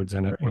child nodes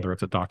in it, Right. whether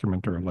it's a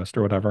document or a list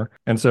or whatever.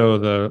 And so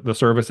the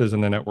services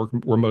in the network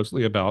were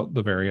mostly about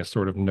the various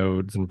sort of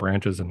nodes and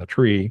branches in the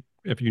tree.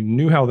 If you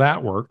knew how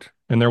that worked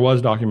and there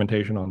was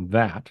documentation on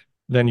that,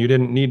 then you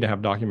didn't need to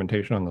have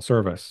documentation on the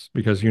service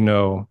because you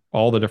know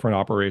all the different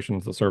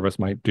operations the service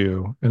might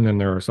do. And then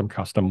there are some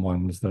custom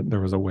ones that there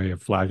was a way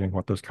of flagging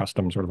what those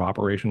custom sort of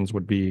operations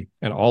would be.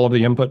 And all of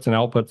the inputs and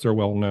outputs are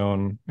well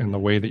known, and the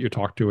way that you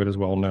talk to it is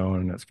well known,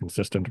 and it's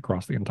consistent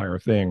across the entire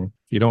thing.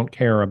 You don't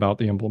care about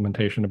the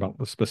implementation about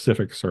the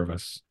specific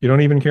service. You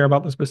don't even care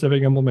about the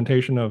specific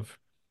implementation of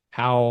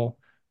how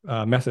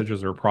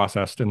messages are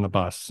processed in the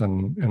bus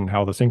and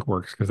how the sync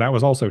works, because that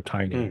was also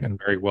tiny Mm. and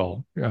very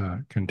well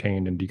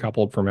contained and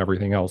decoupled from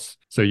everything else.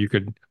 So you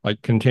could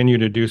like continue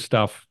to do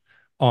stuff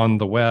on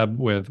the web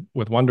with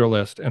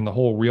Wunderlist, and the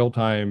whole real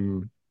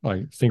time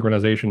like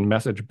synchronization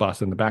message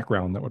bus in the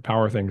background that would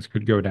power things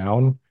could go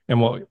down. And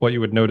what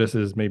you would notice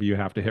is maybe you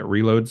have to hit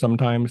reload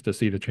sometimes to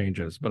see the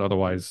changes, but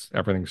otherwise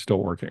everything's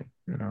still working.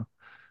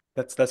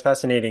 That's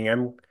fascinating.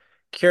 I'm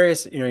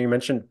curious, you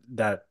mentioned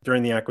that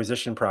during the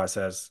acquisition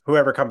process,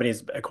 whoever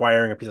company's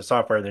acquiring a piece of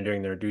software, they're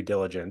doing their due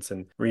diligence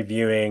and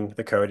reviewing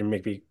the code and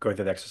maybe going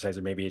through the exercise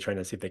of maybe trying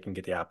to see if they can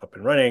get the app up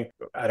and running.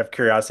 Out of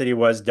curiosity,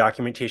 was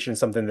documentation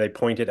something they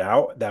pointed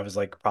out that was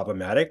like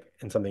problematic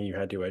and something you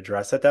had to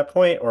address at that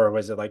point? Or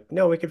was it like,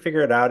 no, we could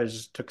figure it out. It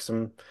just took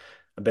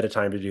a bit of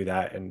time to do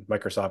that. And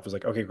Microsoft was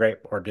like, okay, great.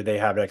 Or did they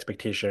have an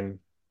expectation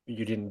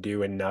you didn't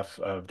do enough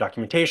of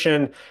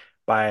documentation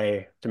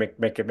to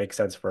make it make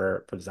sense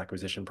for this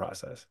acquisition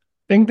process?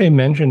 I think they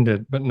mentioned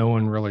it, but no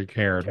one really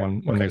cared Okay.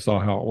 when Okay. they saw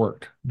how it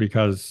worked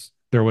because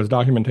there was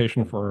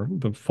documentation for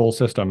the full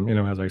system,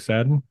 as I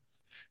said.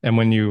 And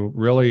when you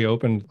really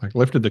opened, like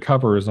lifted the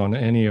covers on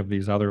any of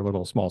these other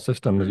little small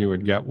systems, Mm. you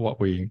would get what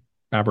we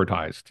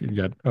advertised. You'd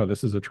get, oh,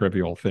 this is a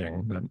trivial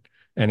thing that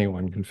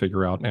anyone can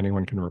figure out,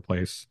 anyone can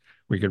replace.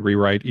 We could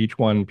rewrite each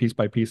one piece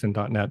by piece in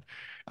 .NET.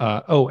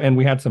 Oh, and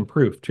we had some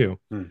proof too.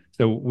 Mm.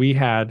 So we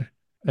had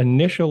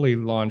initially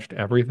launched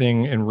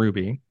everything in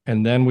Ruby,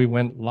 and then we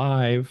went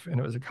live,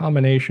 and it was a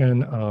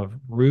combination of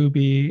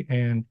Ruby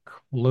and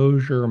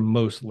Clojure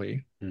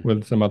mostly, Mm.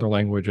 with some other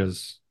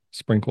languages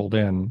sprinkled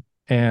in.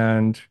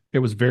 And it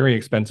was very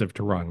expensive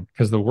to run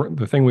because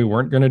the thing we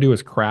weren't going to do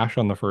is crash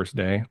on the first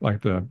day,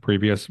 like the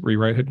previous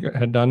rewrite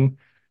had done.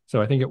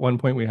 So I think at one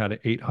point we had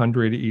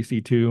 800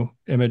 EC2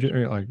 image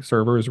like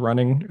servers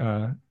running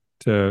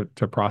to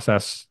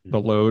process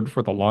the load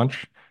for the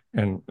launch,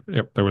 and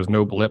there was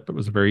no blip. It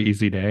was a very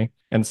easy day.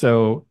 And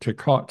so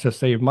to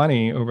save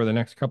money over the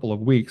next couple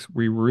of weeks,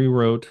 we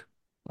rewrote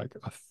like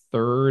a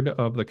third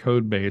of the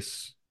code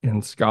base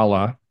in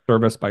Scala,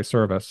 service by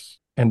service,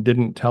 and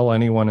didn't tell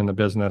anyone in the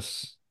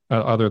business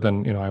other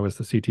than, I was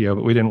the CTO,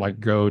 but we didn't like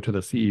go to the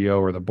CEO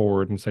or the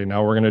board and say,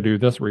 now we're going to do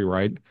this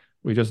rewrite.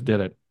 We just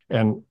did it.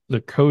 And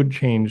the code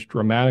changed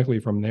dramatically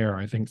from there.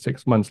 I think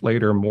 6 months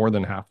later, more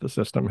than half the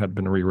system had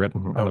been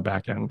rewritten on the Oh,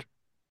 back end.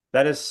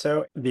 that is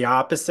so the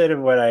opposite of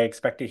what I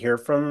expect to hear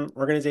from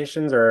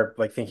organizations, or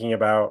like thinking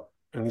about,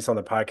 at least on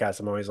the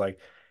podcast, I'm always like,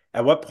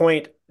 at what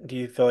point do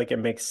you feel like it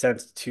makes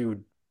sense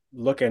to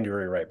look into a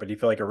rewrite? But do you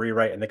feel like a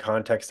rewrite in the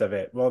context of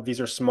it? Well, these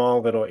are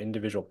small little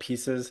individual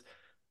pieces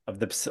of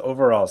the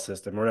overall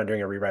system. We're not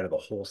doing a rewrite of the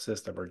whole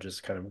system. We're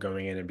just kind of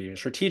going in and being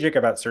strategic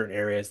about certain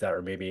areas that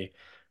are maybe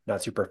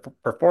not super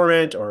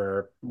performant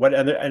or what.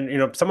 And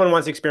if someone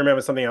wants to experiment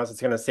with something else, it's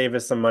going to save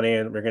us some money,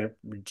 and we're going to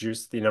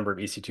reduce the number of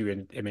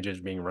EC2 images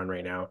being run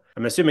right now.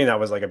 I'm assuming that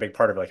was like a big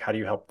part of like, how do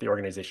you help the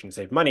organization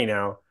save money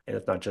now? And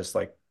it's not just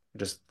like,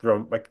 just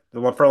throw, like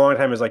the one for a long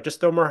time is like, just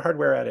throw more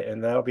hardware at it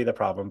and that'll be the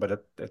problem.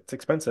 But it's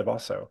expensive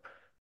also.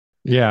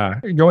 Yeah,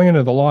 going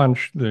into the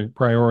launch, the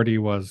priority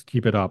was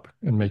keep it up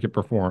and make it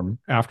perform.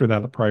 After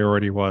that, the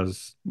priority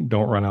was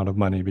don't run out of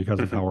money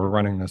because of how we're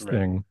running this Right.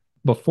 thing.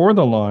 Before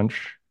the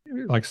launch,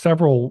 like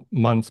several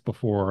months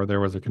before, there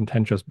was a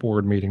contentious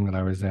board meeting that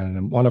I was in,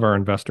 and one of our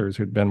investors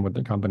who'd been with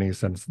the company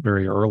since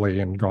very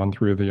early and gone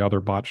through the other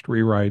botched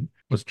rewrite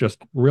was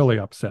just really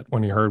upset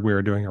when he heard we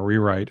were doing a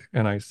rewrite.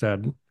 And I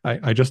said,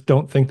 I just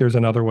don't think there's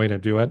another way to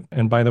do it.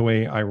 And by the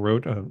way, I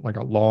wrote a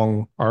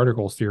long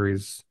article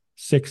series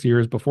 6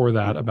 years before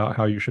that Mm. about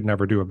how you should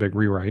never do a big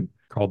rewrite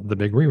called The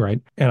Big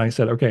Rewrite. And I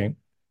said, okay,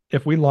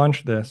 if we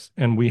launch this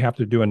and we have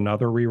to do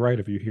another rewrite,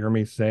 if you hear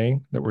me say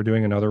that we're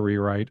doing another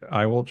rewrite,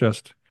 I will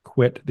just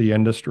quit the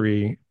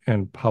industry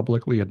and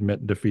publicly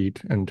admit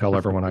defeat and tell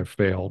everyone I've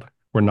failed.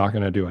 We're not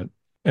going to do it.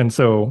 And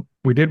so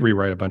we did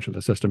rewrite a bunch of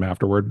the system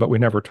afterward, but we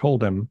never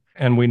told him.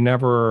 And we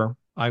never,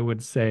 I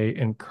would say,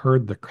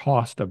 incurred the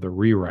cost of the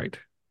rewrite.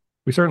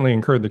 We certainly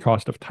incurred the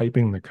cost of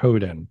typing the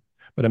code in.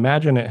 But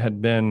imagine it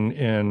had been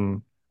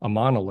in a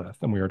monolith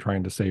and we were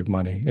trying to save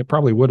money. It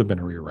probably would have been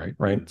a rewrite,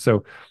 right?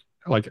 So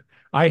like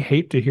I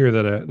hate to hear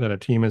that a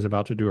team is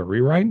about to do a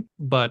rewrite,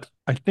 but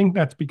I think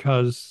that's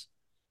because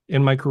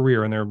in my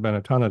career, and there have been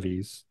a ton of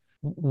these,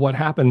 what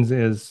happens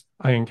is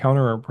I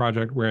encounter a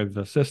project where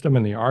the system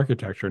and the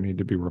architecture need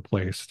to be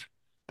replaced.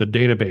 The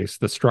database,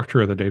 the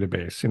structure of the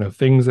database,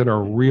 things that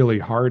are really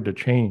hard to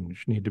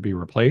change need to be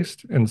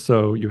replaced. And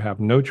so you have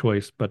no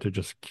choice but to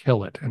just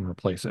kill it and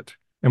replace it.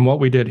 And what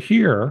we did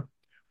here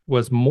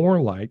was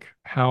more like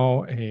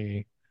how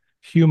a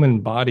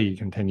human body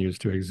continues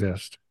to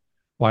exist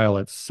while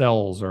its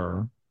cells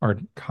are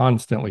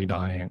constantly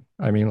dying.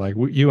 I mean, like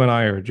you and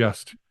I are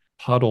just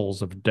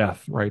puddles of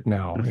death right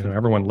now.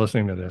 Everyone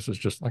listening to this is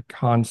just like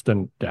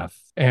constant death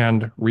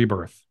and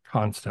rebirth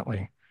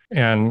constantly.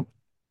 And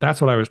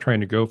that's what I was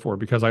trying to go for,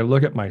 because I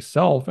look at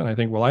myself and I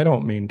think, well, I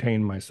don't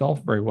maintain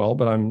myself very well,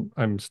 but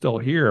I'm still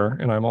here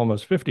and I'm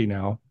almost 50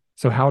 now.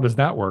 So how does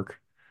that work?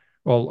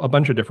 Well, a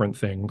bunch of different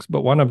things,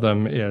 but one of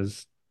them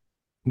is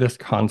this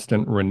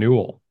constant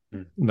renewal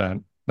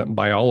that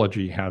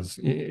biology has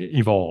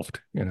evolved,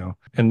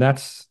 and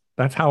that's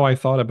how I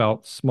thought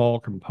about small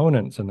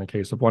components in the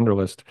case of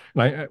Wunderlist.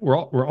 And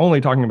we're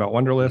only talking about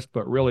Wunderlist,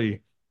 but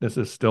really this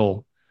is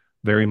still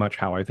very much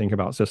how I think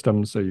about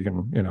systems. So you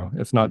can,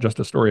 it's not just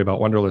a story about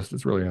Wunderlist,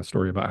 it's really a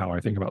story about how I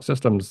think about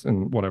systems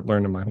and what I've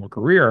learned in my whole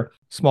career.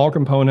 Small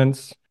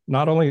components,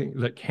 not only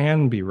that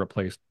can be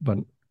replaced, but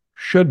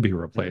should be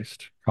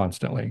replaced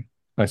constantly.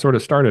 I sort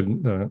of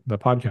started the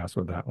podcast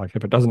with that. Like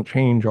if it doesn't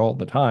change all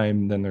the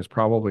time, then there's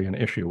probably an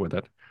issue with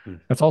it.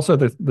 That's also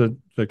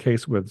the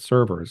case with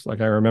servers.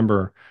 Like I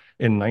remember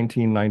in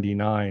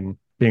 1999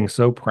 being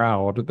so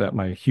proud that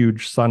my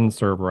huge Sun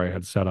server I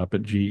had set up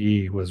at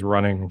GE was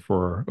running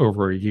for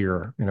over a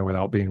year,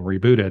 without being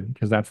rebooted,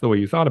 because that's the way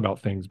you thought about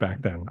things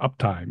back then,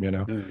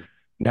 uptime.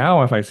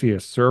 Now, if I see a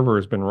server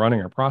has been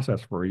running a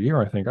process for a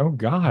year, I think, oh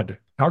God,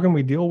 how can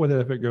we deal with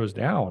it if it goes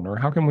down? Or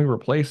how can we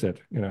replace it?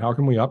 How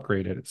can we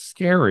upgrade it? It's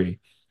scary.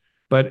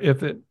 But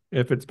if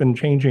it's been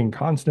changing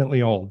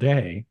constantly all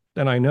day,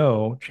 then I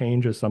know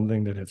change is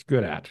something that it's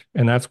good at.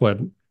 And that's what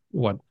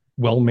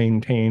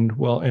well-maintained,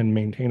 and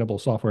maintainable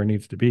software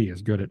needs to be,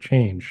 is good at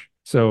change.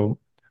 So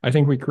I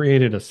think we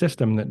created a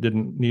system that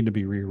didn't need to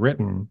be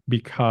rewritten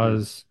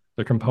because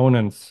the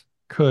components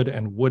could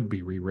and would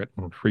be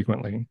rewritten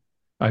frequently.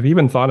 I've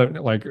even thought of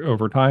like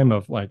over time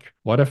of like,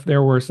 what if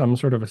there were some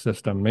sort of a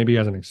system, maybe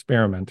as an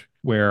experiment,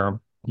 where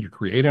you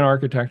create an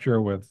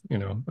architecture with,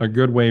 a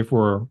good way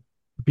for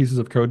pieces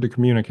of code to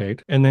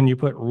communicate, and then you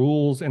put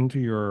rules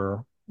into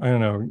your, I don't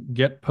know,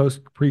 get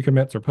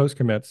pre-commits or post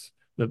commits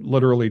that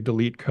literally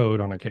delete code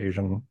on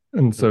occasion.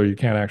 And so you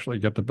can't actually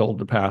get the build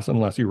to pass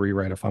unless you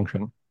rewrite a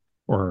function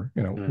or,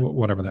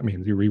 whatever that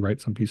means. You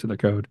rewrite some piece of the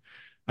code.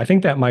 I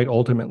think that might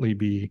ultimately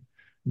be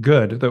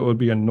good. That would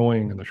be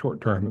annoying in the short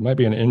term. It might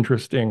be an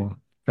interesting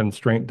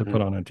constraint to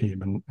put on a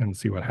team and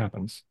see what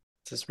happens.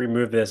 Just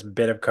remove this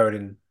bit of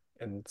code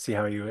and see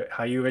how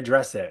you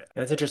address it.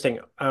 That's interesting.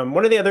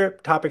 One of the other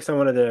topics I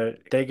wanted to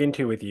dig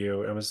into with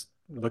you, I was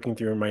looking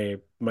through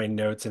my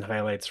notes and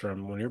highlights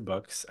from one of your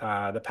books,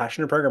 The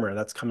Passionate Programmer.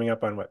 That's coming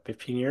up on what,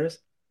 15 years?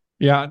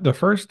 Yeah, the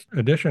first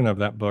edition of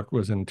that book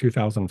was in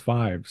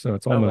 2005, so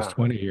it's almost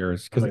 20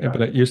 years. But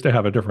it used to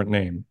have a different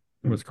name.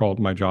 It was called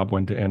My Job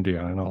Went to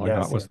India, and all I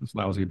got was this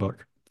lousy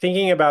book.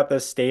 Thinking about the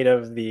state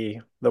of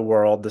the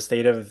world, the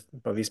state of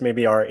at least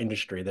maybe our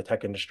industry, the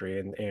tech industry,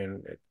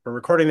 and we're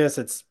recording this,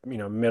 it's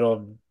middle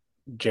of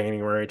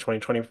January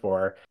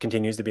 2024,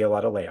 continues to be a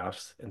lot of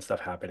layoffs and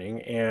stuff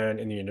happening and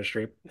in the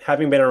industry.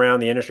 Having been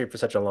around the industry for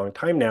such a long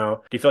time now,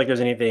 do you feel like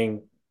there's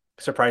anything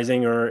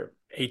surprising or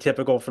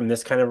atypical from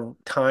this kind of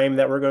time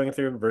that we're going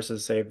through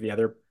versus say the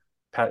other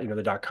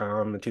the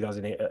 .com, the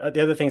 2008,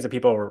 the other things that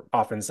people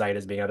often cite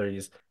as being other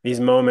these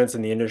moments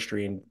in the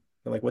industry? And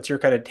like, what's your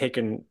kind of take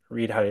and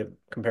read how to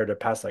compare to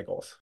past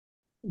cycles?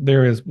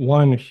 There is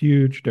one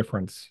huge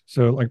difference.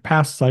 So like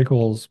past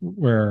cycles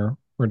where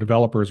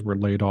developers were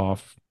laid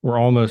off were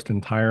almost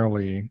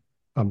entirely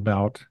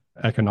about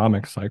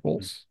economic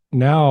cycles.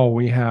 Now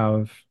we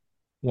have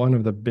one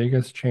of the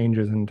biggest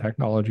changes in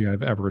technology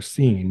I've ever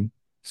seen,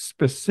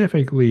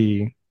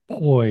 specifically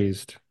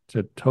poised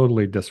to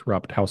totally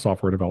disrupt how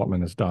software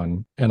development is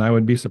done. And I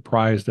would be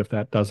surprised if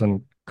that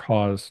doesn't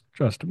cause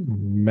just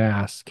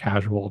mass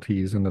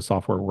casualties in the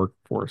software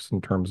workforce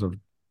in terms of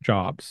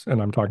jobs.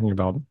 And I'm talking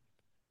about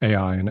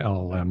AI and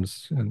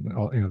LLMs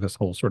and this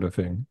whole sort of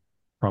thing,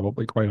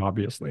 probably quite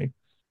obviously.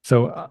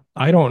 So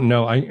I don't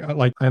know.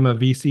 I'm a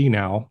VC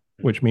now,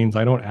 which means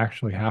I don't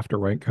actually have to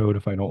write code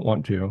if I don't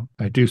want to.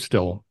 I do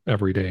still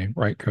every day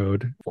write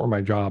code for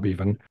my job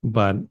even.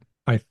 But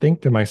I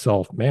think to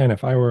myself, man,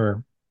 if I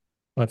were,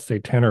 let's say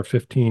 10 or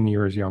 15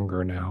 years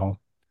younger now,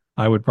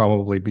 I would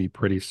probably be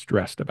pretty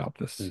stressed about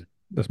this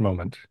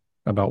moment,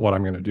 about what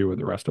I'm going to do with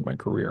the rest of my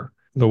career.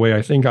 The way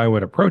I think I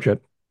would approach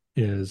it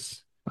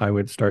is I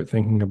would start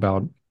thinking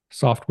about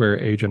software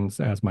agents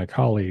as my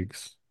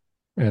colleagues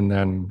and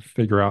then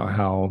figure out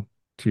how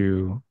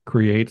to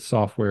create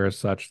software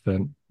such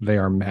that they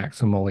are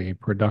maximally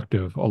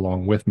productive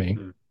along with me.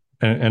 Mm.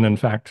 And in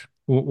fact,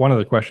 one of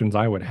the questions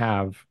I would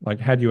have, like,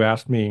 had you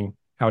asked me,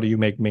 how do you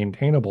make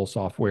maintainable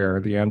software?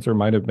 The answer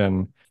might have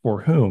been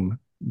for whom?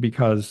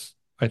 Because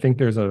I think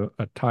there's a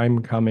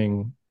time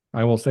coming,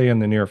 I will say in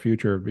the near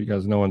future,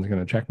 because no one's going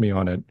to check me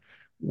on it,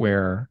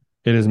 where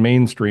it is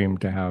mainstream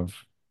to have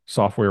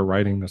software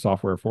writing the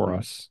software for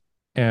us.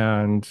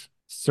 And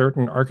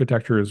certain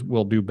architectures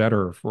will do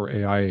better for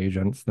AI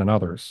agents than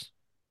others.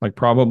 Like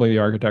probably the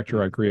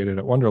architecture I created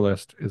at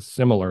Wunderlist is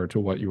similar to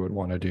what you would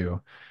want to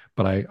do.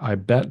 But I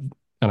bet,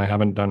 and I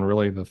haven't done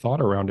really the thought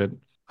around it,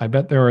 I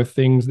bet there are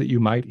things that you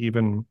might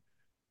even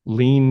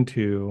lean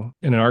to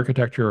in an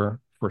architecture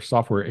for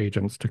software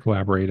agents to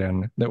collaborate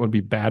in that would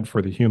be bad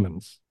for the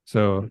humans.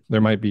 So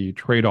there might be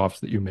trade-offs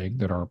that you make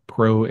that are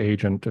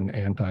pro-agent and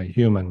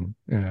anti-human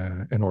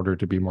in order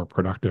to be more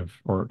productive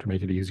or to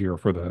make it easier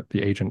for the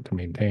agent to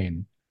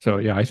maintain. So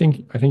yeah, I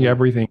think Mm.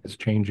 everything is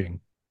changing,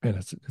 and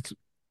it's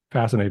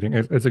fascinating.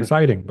 It's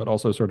exciting, but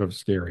also sort of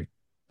scary.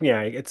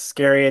 Yeah, it's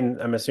scary,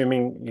 and I'm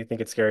assuming you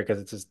think it's scary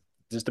because it's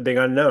just a big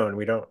unknown.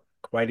 We don't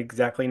quite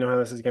exactly know how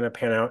this is going to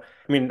pan out.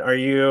 I mean,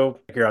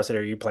 curiosity,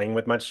 are you playing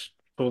with much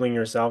tooling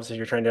yourselves as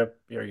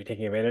are you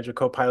taking advantage of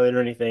Copilot or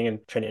anything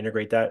and trying to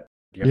integrate that?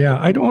 Do you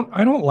have Yeah, to?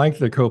 I don't like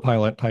the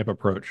Copilot type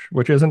approach,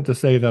 which isn't to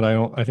say that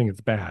I think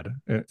it's bad.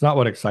 It's not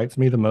what excites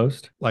me the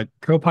most. Like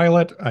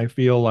Copilot, I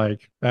feel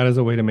like that is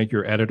a way to make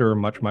your editor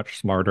much, much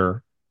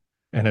smarter,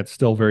 and it's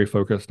still very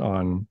focused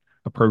on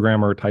a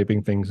programmer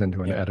typing things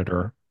into an Yeah.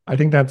 editor. I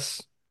think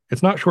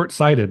it's not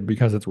short-sighted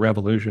because it's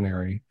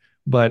revolutionary,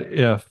 but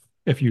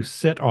if you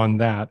sit on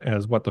that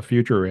as what the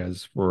future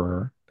is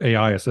for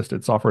AI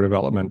assisted software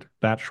development,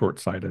 that's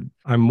short-sighted.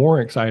 I'm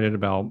more excited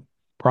about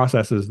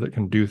processes that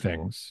can do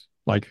things.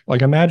 Like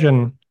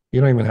imagine,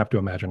 you don't even have to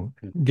imagine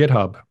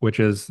GitHub, which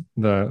is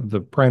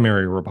the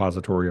primary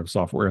repository of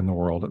software in the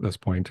world at this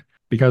point,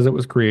 because it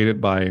was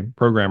created by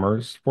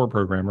programmers for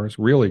programmers,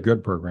 really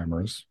good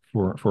programmers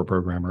for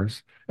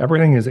programmers.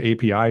 Everything is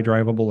API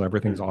drivable,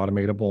 everything's Mm.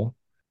 automatable.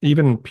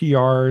 Even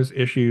PRs,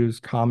 issues,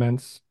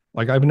 comments.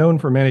 Like I've known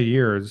for many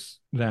years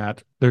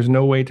that there's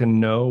no way to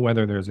know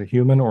whether there's a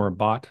human or a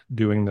bot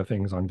doing the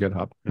things on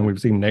GitHub. And Mm. we've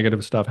seen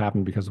negative stuff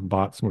happen because of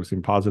bots, and we've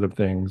seen positive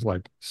things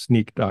like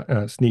Sneak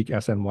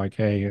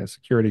SNYK, a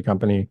security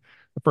company.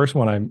 The first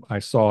one I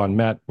saw and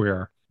met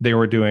where they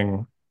were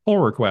doing pull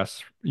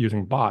requests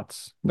using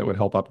bots that would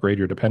help upgrade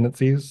your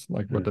dependencies,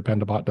 like what Mm.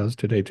 Dependabot does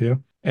today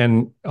too.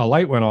 And a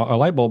light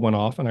bulb went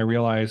off, and I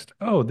realized,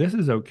 oh, this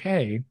is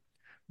okay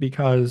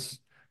because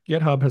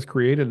GitHub has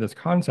created this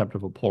concept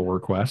of a pull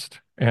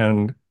request,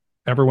 and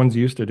everyone's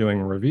used to doing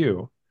a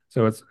review.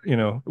 So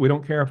we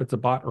don't care if it's a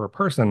bot or a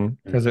person Mm.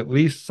 because at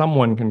least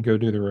someone can go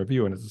do the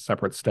review and it's a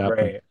separate step.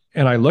 Right.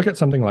 And I look at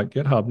something like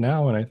GitHub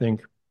now and I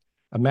think,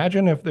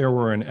 imagine if there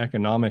were an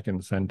economic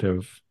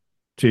incentive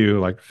to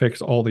like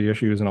fix all the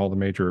issues in all the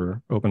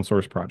major open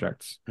source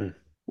projects. Mm.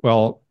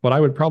 Well, what I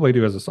would probably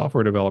do as a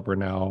software developer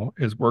now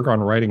is work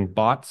on writing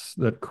bots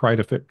that try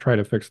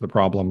to fix the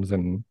problems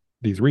in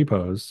these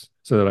repos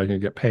so that I can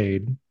get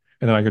paid, and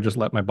then I could just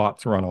let my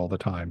bots run all the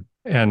time.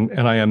 And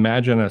I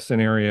imagine a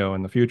scenario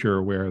in the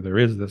future where there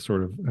is this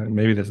sort of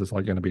maybe this is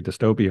like going to be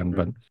dystopian, Mm.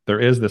 but there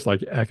is this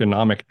like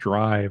economic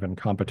drive and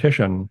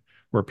competition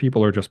where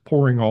people are just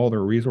pouring all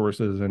their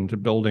resources into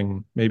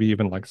building maybe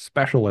even like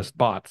specialist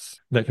bots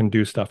that can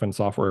do stuff in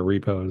software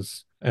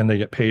repos, and they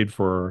get paid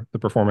for the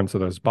performance of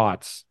those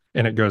bots.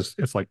 And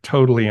it's like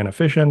totally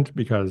inefficient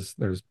because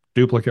there's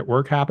duplicate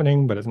work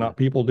happening, but it's Mm. not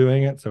people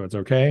doing it, so it's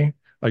okay.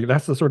 Like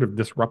that's the sort of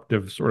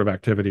disruptive sort of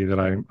activity that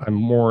I'm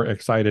more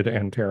excited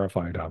and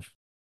terrified of.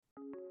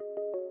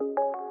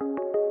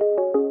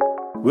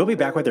 We'll be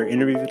back with our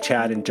interview with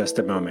Chad in just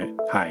a moment.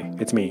 Hi,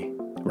 it's me,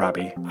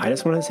 Robbie. I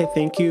just want to say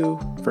thank you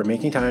for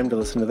making time to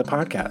listen to the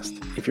podcast.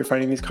 If you're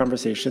finding these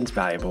conversations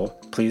valuable,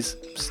 please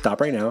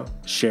stop right now,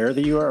 share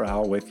the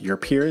URL with your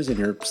peers in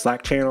your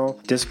Slack channel,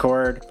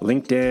 Discord,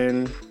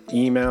 LinkedIn,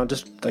 email.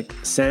 Just like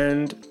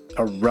send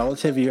a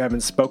relative you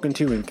haven't spoken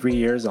to in 3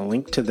 years a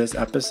link to this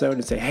episode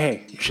and say,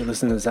 hey, you should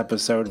listen to this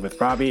episode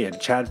with Robbie and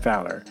Chad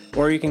Fowler.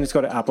 Or you can just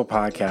go to Apple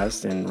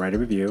Podcasts and write a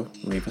review,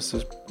 leave us a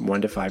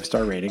 1 to 5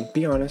 star rating.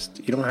 Be honest.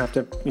 You don't have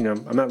to,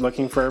 I'm not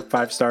looking for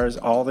 5 stars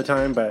all the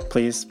time, but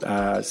please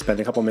spend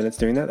a couple minutes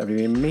doing that. That'd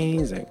be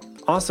amazing.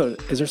 Also,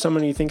 is there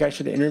someone you think I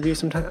should interview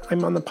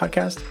sometime on the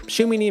podcast?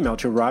 Shoot me an email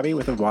to Robbie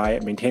with a Y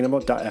at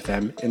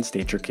maintainable.fm and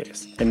state your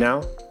case. And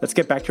now, let's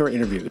get back to our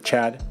interview with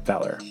Chad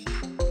Fowler.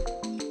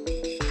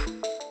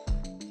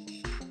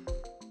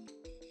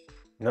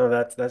 No,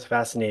 that's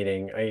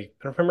fascinating. I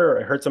remember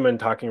I heard someone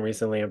talking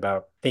recently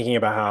about thinking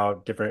about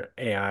how different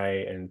AI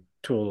and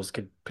tools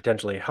could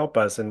potentially help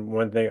us. And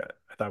one thing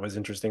I thought was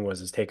interesting was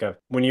his take of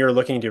when you're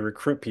looking to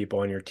recruit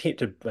people on your team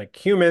to like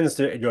humans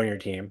to join your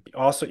team.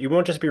 Also, you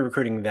won't just be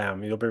recruiting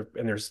them. You'll be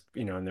and there's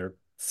and their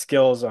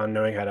skills on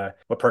knowing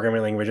what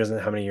programming languages and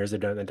how many years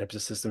they've done, the types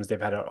of systems they've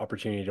had an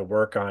opportunity to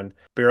work on.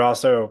 But you're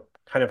also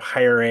kind of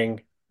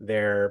hiring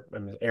their,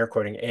 I'm air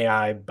quoting,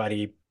 AI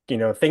buddy,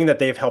 thing that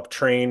they've helped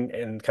train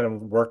and kind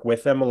of work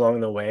with them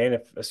along the way. And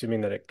if assuming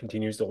that it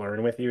continues to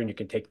learn with you and you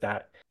can take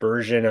that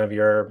version of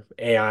your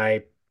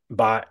AI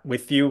bot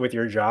with you with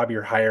your job,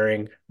 you're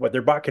hiring what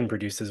their bot can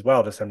produce as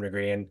well to some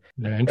degree. And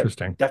Yeah, that,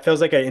 interesting. that feels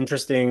like an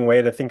interesting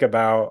way to think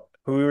about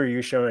who are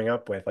you showing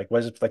up with? Like,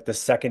 was it like the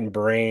second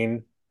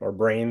brain or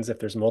brains if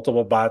there's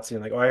multiple bots?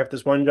 You're like, oh, I have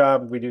this one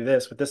job, we do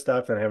this with this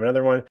stuff, and I have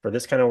another one for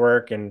this kind of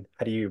work. And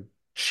how do you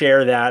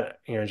share that,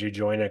 as you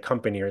join a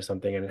company or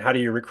something? And how do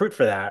you recruit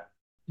for that?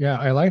 Yeah,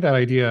 I like that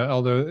idea,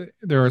 although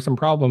there are some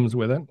problems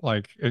with it.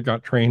 Like it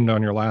got trained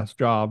on your last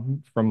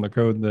job from the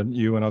code that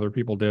you and other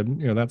people did,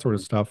 that sort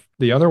of stuff.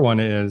 The other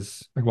one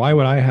is like, why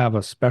would I have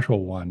a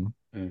special one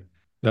Mm,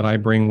 that I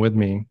bring with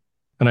me?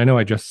 And I know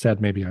I just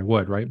said maybe I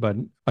would, right? But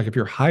like if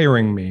you're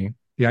hiring me,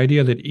 the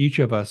idea that each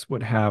of us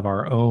would have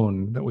our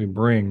own that we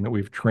bring that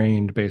we've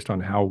trained based on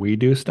how we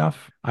do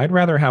stuff, I'd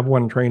rather have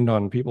one trained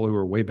on people who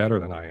are way better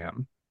than I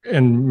am.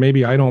 And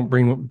maybe I don't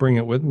bring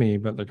it with me,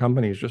 but the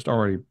company's just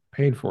already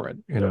paid for it,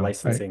 they're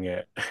licensing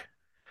it.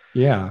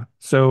 yeah.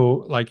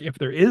 So, like, if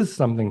there is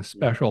something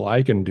special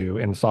I can do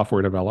in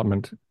software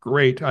development,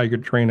 great, I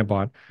could train a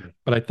bot.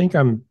 But I think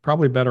I'm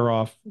probably better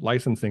off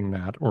licensing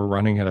that or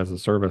running it as a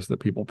service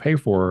that people pay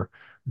for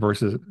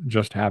versus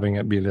just having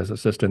it be this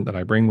assistant that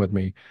I bring with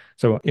me.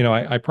 So,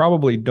 I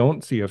probably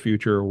don't see a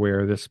future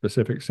where this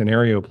specific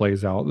scenario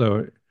plays out,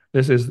 though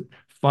this is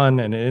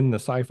fun and in the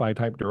sci-fi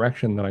type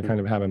direction that I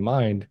kind of have in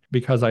mind,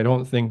 because I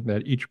don't think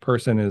that each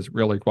person is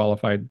really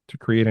qualified to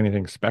create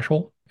anything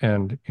special.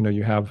 And,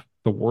 you have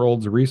the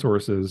world's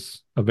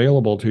resources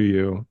available to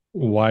you.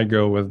 Why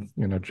go with,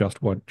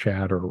 just what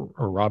Chad or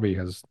Robbie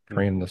has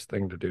trained this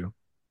thing to do?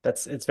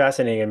 It's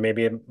fascinating, and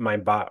maybe my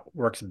bot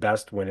works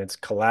best when it's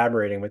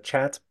collaborating with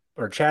Chad's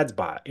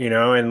bot,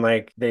 and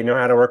like they know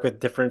how to work with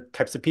different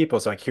types of people.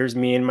 So like, here's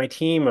me and my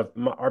team of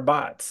our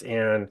bots,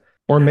 and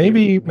Or how do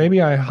you?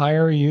 maybe I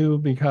hire you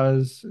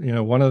because,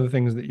 one of the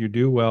things that you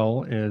do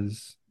well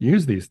is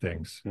use these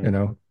things,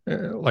 Mm,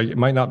 Like it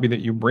might not be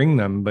that you bring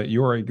them, but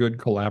you're a good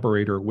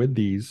collaborator with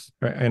these.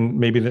 Right? And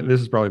maybe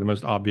this is probably the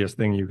most obvious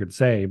thing you could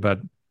say, but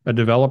a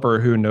developer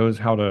who knows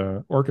how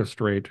to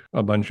orchestrate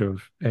a bunch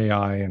of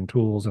AI and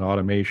tools and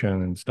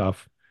automation and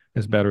stuff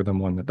is better than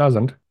one that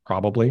doesn't.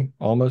 Probably,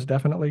 almost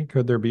definitely.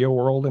 Could there be a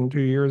world in 2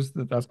 years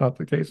that that's not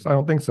the case? I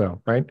don't think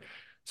so, right?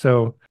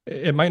 So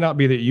it might not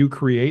be that you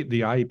create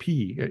the IP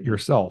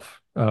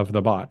yourself of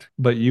the bot,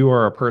 but you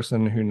are a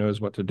person who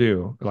knows what to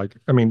do. Like,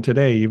 I mean,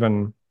 today,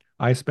 even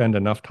I spend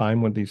enough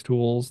time with these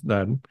tools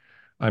that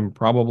I'm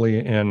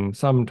probably in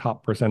some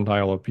top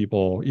percentile of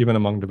people, even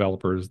among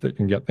developers, that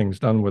can get things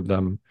done with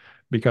them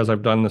because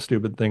I've done the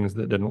stupid things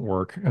that didn't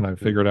work and I've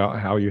mm. figured out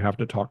how you have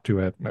to talk to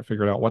it and I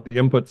figured out what the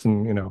inputs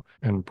and,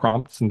 and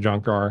prompts and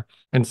junk are.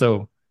 And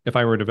so if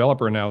I were a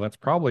developer now, that's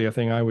probably a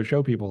thing I would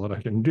show people that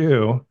I can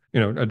do,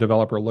 a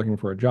developer looking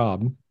for a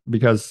job,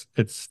 because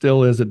it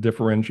still is a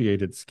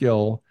differentiated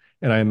skill.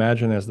 And I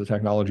imagine as the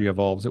technology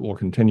evolves, it will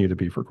continue to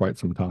be for quite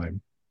some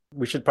time.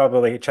 We should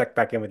probably check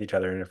back in with each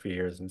other in a few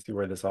years and see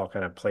where this all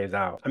kind of plays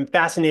out. I'm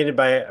fascinated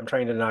by it. I'm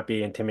trying to not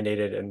be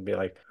intimidated and be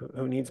like,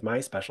 who needs my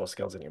special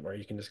skills anymore?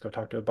 You can just go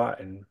talk to a bot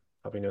and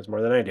probably knows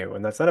more than I do.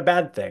 And that's not a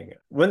bad thing.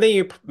 One thing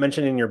you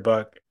mentioned in your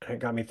book, it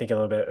got me thinking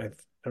a little bit.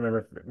 I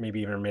remember maybe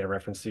even made a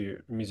reference to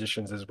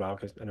musicians as well,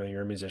 because I know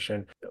you're a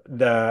musician.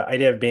 The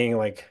idea of being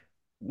like,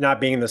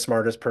 not being the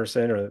smartest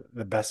person or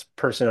the best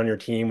person on your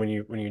team when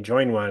you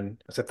join one.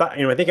 So I thought,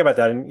 I think about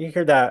that and you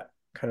hear that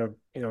kind of,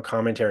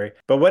 commentary.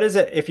 But what is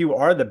it if you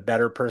are the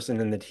better person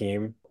in the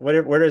team?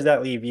 Where does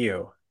that leave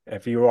you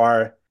if you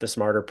are the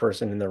smarter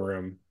person in the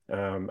room?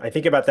 I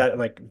think about that,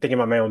 like thinking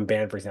about my own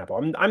band, for example.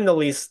 I'm the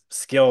least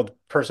skilled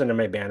person in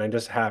my band. I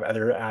just have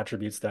other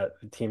attributes that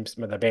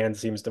the band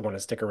seems to want to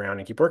stick around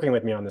and keep working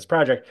with me on this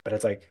project. But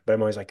it's like, but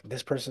I'm always like,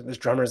 this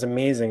drummer is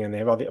amazing, and they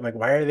have all the. I'm like,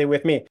 why are they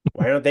with me?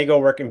 Why don't they go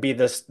work and be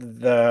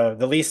the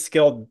least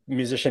skilled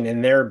musician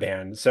in their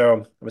band?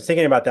 So I was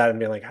thinking about that and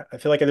being like, I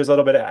feel like there's a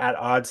little bit of at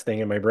odds thing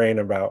in my brain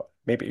about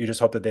maybe you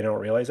just hope that they don't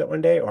realize it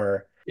one day,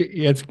 or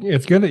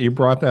It's good that you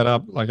brought that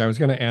up. Like I was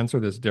going to answer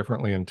this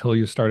differently until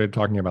you started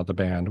talking about the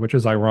band, which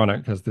is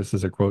ironic because this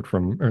is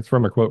it's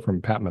from a quote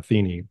from Pat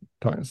Metheny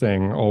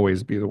saying,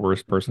 always be the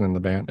worst person in the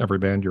band, every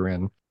band you're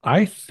in.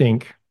 I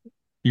think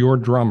your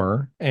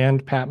drummer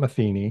and Pat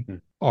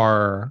Metheny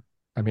are,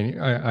 I mean,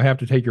 I have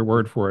to take your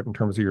word for it in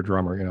terms of your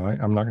drummer.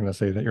 I'm not going to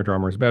say that your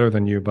drummer is better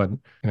than you, but,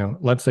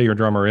 let's say your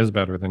drummer is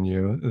better than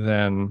you,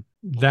 then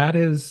that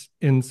is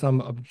in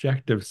some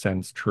objective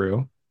sense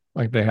true.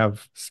 Like they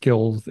have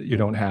skills that you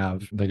don't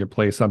have. They could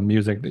play some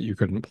music that you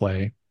couldn't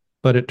play.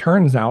 But it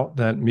turns out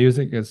that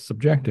music is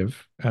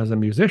subjective. As a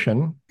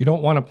musician, you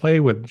don't want to play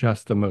with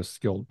just the most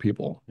skilled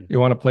people. You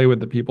want to play with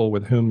the people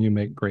with whom you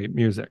make great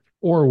music,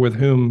 or with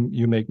whom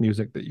you make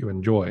music that you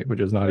enjoy,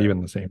 which is not right.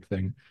 even the same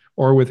thing,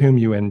 or with whom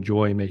you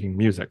enjoy making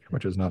music,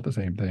 which is not the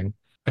same thing.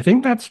 I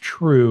think that's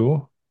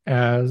true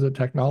as a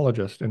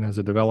technologist and as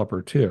a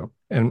developer too.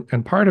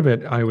 And part of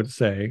it, I would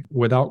say,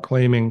 without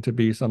claiming to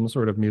be some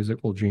sort of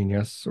musical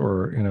genius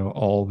or,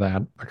 all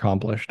that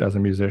accomplished as a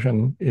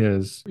musician,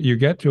 is you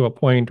get to a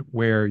point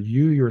where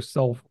you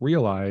yourself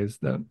realize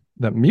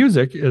that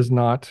music is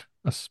not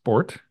a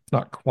sport, it's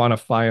not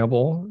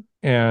quantifiable,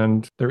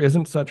 and there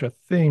isn't such a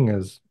thing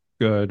as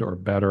good or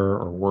better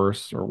or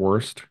worse or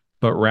worst,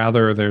 but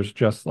rather there's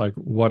just like,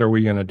 what are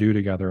we going to do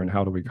together and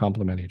how do we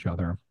complement each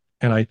other?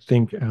 And I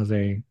think as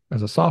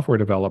a software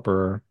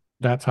developer,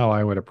 that's how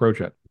I would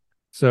approach it.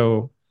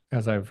 So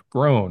as I've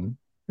grown,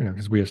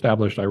 because we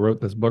established I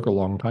wrote this book a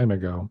long time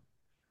ago,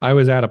 I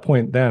was at a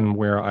point then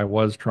where I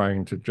was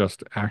trying to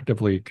just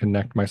actively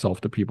connect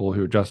myself to people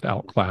who just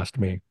outclassed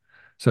me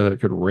so that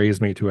it could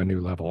raise me to a new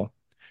level.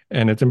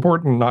 And it's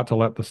important not to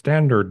let the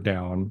standard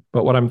down.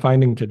 But what I'm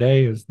finding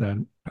today is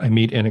that I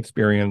meet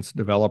inexperienced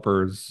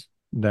developers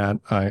that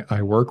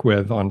I work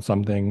with on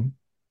something,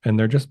 and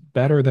they're just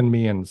better than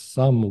me in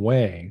some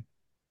way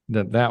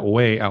that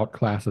way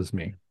outclasses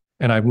me.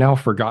 And I've now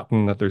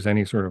forgotten that there's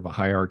any sort of a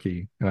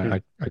hierarchy. And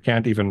I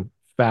can't even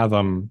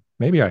fathom,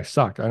 maybe I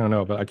suck, I don't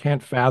know, but I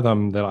can't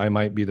fathom that I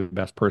might be the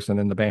best person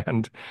in the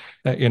band,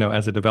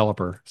 as a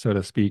developer, so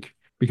to speak,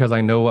 because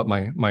I know what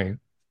my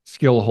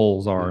skill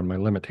holes are and my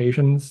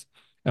limitations.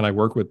 And I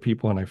work with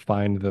people and I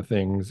find the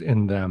things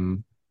in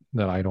them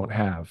that I don't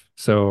have.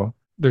 So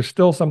there's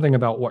still something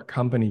about what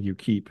company you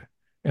keep.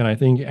 And I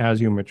think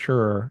as you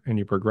mature and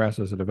you progress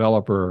as a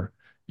developer,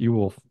 you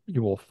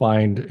will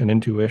find an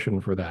intuition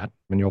for that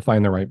and you'll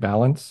find the right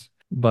balance.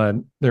 But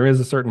there is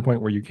a certain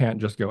point where you can't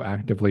just go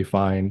actively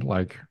find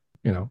like,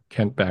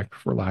 Kent Beck,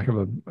 for lack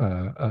of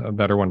a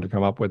better one to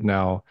come up with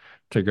now,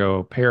 to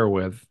go pair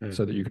with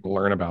so that you can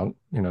learn about,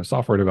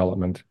 software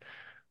development,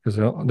 because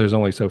there's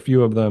only so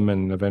few of them,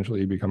 and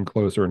eventually you become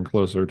closer and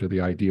closer to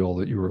the ideal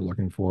that you were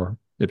looking for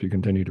if you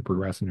continue to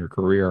progress in your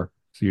career.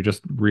 So you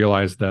just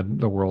realize that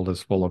the world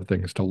is full of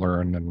things to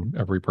learn, and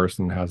every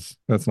person has,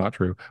 that's not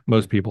true.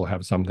 Most people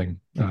have something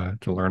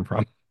to learn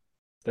from.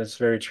 That's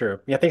very true.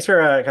 Yeah, thanks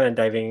for kind of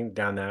diving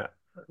down that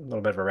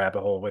little bit of a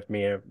rabbit hole with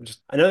me.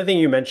 Just another thing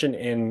you mentioned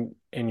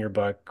in your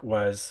book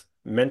was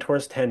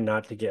mentors tend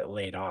not to get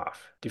laid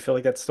off. Do you feel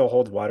like that still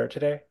holds water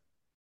today?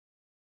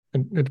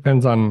 It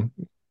depends on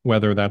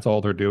whether that's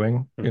all they're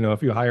doing.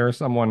 If you hire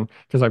someone,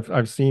 because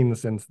I've seen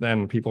since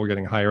then people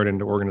getting hired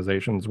into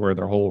organizations where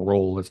their whole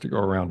role is to go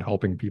around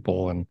helping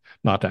people and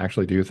not to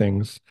actually do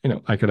things.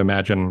 I could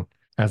imagine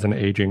as an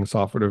aging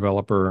software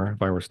developer,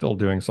 if I were still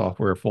doing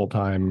software full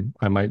time,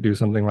 I might do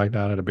something like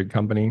that at a big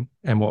company.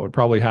 And what would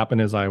probably happen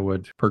is I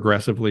would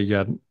progressively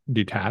get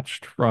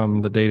detached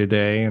from the day to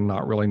day and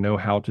not really know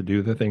how to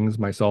do the things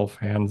myself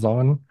hands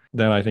on.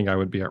 Then I think I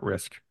would be at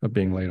risk of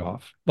being laid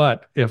off.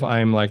 But if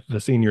I'm like the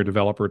senior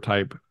developer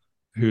type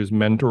whose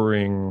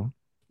mentoring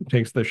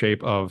takes the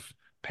shape of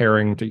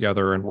pairing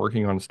together and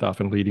working on stuff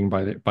and leading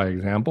by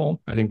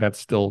example, I think that's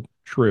still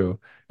true.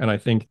 And I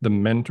think the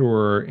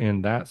mentor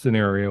in that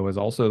scenario is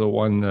also the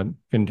one that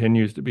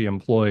continues to be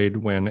employed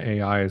when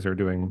AIs are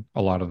doing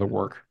a lot of the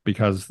work,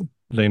 because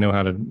they know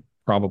how to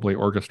probably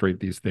orchestrate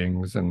these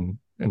things and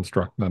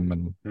instruct them,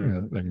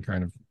 and they can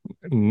kind of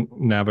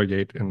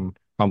navigate in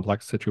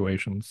complex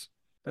situations.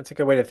 That's a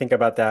good way to think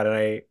about that.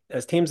 And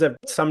as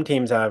some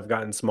teams have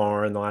gotten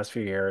smaller in the last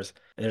few years,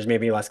 and there's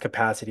maybe less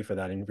capacity for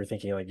that. And if you're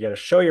thinking like you got to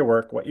show your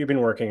work, what you've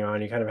been working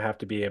on, you kind of have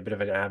to be a bit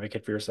of an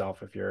advocate for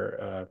yourself if you're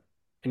a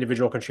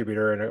individual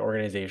contributor in an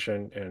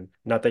organization. And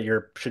not that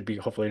you should be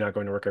hopefully not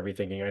going to work every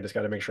thinking, I just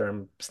got to make sure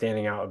I'm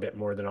standing out a bit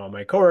more than all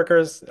my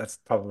coworkers. That's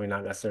probably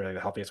not necessarily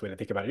the healthiest way to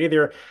think about it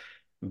either.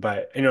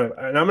 But and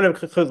I'm going to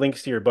include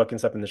links to your book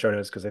and stuff in the show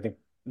notes because I think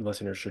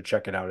listeners should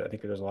check it out. I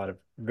think there's a lot of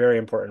very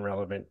important,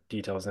 relevant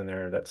details in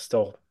there that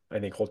still, I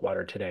think, hold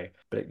water today.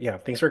 But yeah,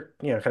 thanks for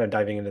kind of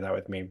diving into that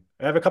with me.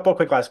 I have a couple of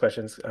quick last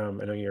questions. I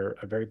know you're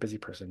a very busy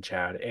person,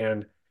 Chad.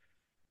 And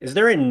is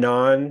there a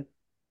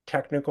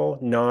non-technical,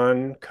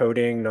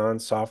 non-coding,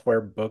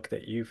 non-software book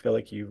that you feel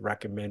like you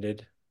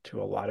recommended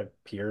to a lot of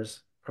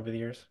peers over the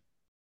years?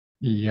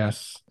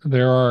 Yes,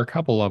 there are a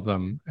couple of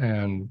them,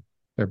 and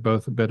they're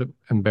both a bit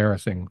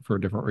embarrassing for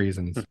different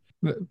reasons.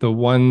 The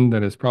one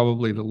that is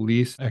probably the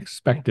least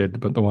expected,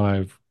 but the one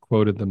I've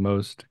quoted the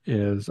most,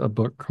 is a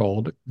book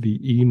called The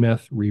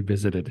E-Myth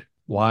Revisited.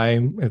 I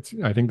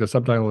think the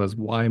subtitle is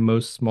Why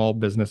Most Small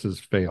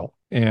Businesses Fail.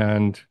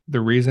 And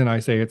the reason I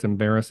say it's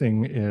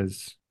embarrassing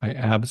is I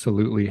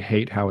absolutely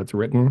hate how it's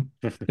written.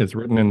 It's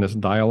written in this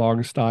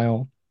dialogue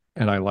style,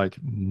 and I like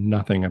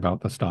nothing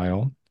about the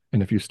style.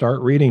 And if you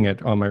start reading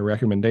it on my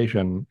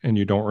recommendation and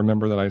you don't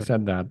remember that I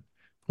said that,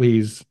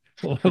 please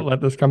let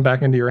this come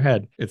back into your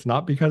head. It's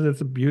not because it's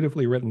a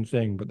beautifully written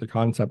thing, but the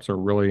concepts are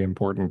really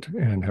important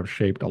and have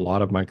shaped a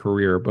lot of my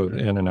career, both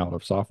in and out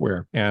of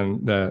software.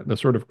 And the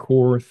sort of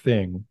core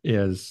thing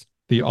is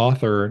the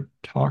author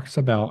talks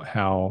about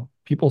how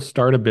people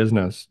start a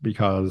business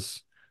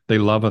because they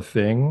love a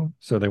thing,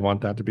 so they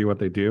want that to be what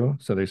they do.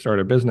 So they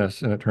start a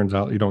business, and it turns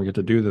out you don't get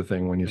to do the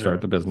thing when you start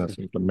Yeah. the business.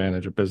 You have to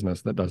manage a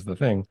business that does the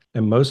thing.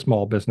 And most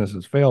small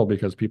businesses fail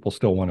because people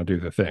still want to do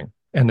the thing,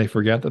 and they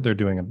forget that they're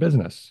doing a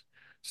business.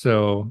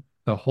 So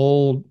the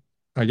whole,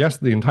 I guess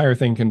the entire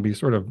thing can be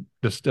sort of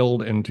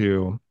distilled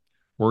into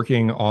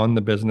working on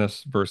the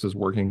business versus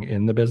working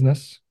in the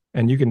business.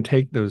 And you can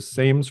take those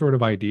same sort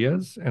of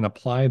ideas and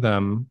apply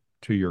them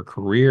to your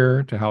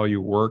career, to how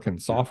you work in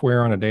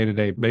software on a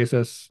day-to-day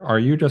basis. Are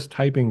you just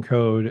typing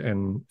code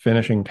and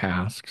finishing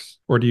tasks,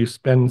 or do you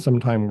spend some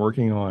time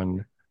working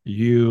on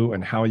you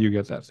and how you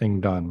get that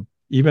thing done?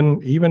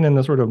 Even in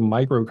the sort of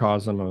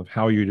microcosm of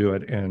how you do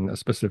it in a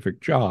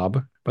specific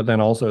job, but then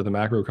also the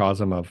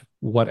macrocosm of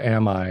what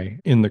am I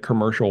in the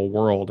commercial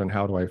world and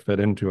how do I fit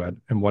into it?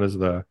 And what is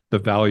the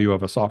value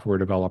of a software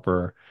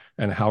developer?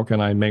 And how can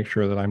I make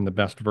sure that I'm the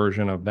best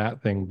version of that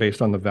thing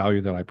based on the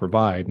value that I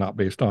provide, not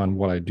based on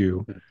what I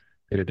do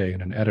day to day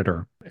in an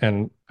editor?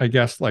 And I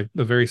guess like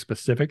the very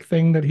specific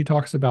thing that he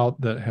talks about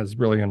that has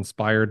really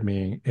inspired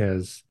me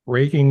is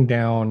breaking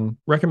down,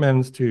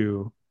 recommends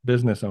to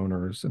business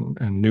owners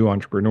and new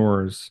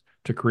entrepreneurs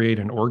to create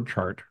an org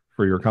chart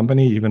for your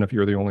company, even if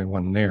you're the only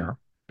one there,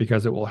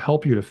 because it will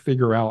help you to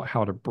figure out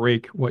how to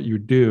break what you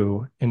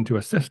do into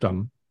a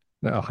system,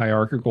 a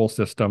hierarchical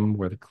system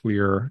with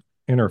clear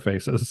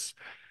interfaces,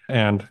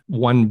 and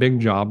one big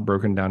job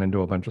broken down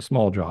into a bunch of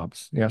small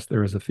jobs. Yes,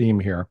 there is a theme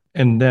here.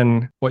 And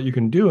then what you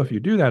can do if you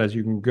do that is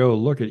you can go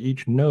look at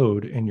each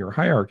node in your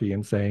hierarchy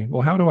and say,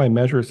 well, how do I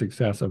measure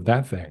success of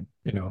that thing?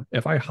 You know,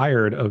 if I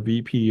hired a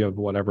VP of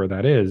whatever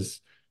that is,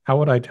 how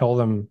would I tell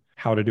them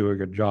how to do a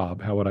good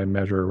job? How would I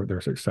measure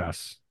their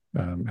success?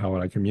 How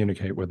would I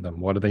communicate with them?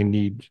 What do they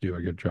need to do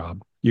a good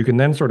job? You can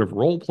then sort of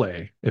role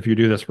play if you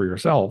do this for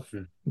yourself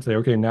and say,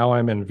 okay, now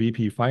I'm in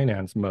VP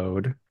finance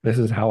mode. This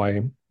is how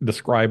I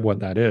describe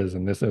what that is.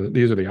 And these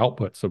are the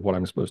outputs of what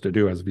I'm supposed to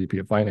do as VP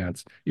of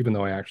finance, even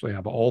though I actually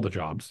have all the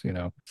jobs, you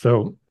know?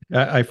 So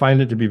I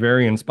find it to be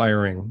very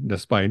inspiring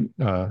despite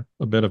a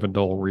bit of a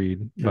dull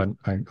read, but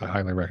I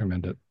highly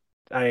recommend it.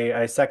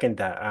 I second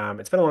that.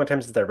 It's been a long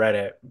time since I read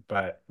it,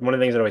 but one of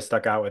the things that always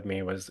stuck out with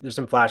me was there's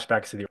some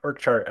flashbacks to the org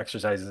chart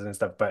exercises and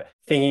stuff, but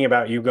thinking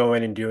about you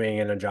going and doing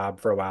in a job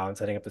for a while and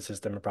setting up the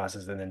system and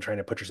process and then trying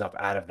to put yourself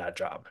out of that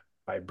job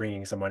by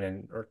bringing someone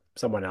in or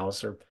someone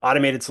else or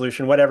automated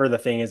solution, whatever the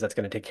thing is that's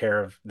going to take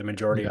care of the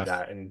majority of Yes.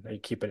 that. And you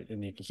keep it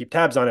and you can keep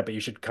tabs on it, but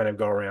you should kind of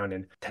go around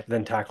and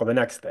then tackle the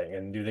next thing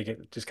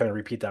and just kind of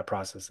repeat that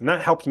process. And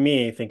that helped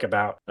me think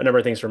about a number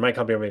of things for my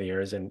company over the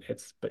years. And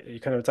it's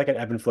like an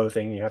ebb and flow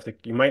thing.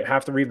 You might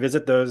have to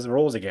revisit those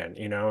roles again,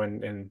 you know,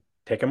 and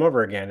take them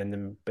over again and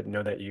then but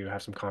know that you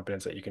have some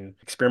confidence that you can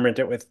experiment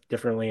it with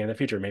differently in the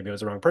future. Maybe it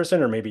was the wrong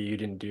person or maybe you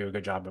didn't do a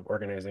good job of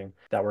organizing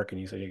that work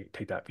and so you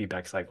take that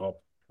feedback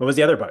cycle. What was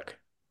the other book?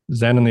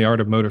 Zen and the Art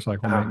of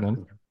Motorcycle Ah,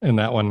 Maintenance. And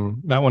that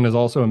one is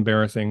also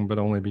embarrassing, but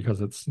only because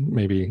it's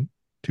maybe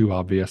too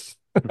obvious.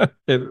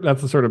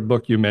 That's the sort of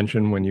book you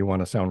mention when you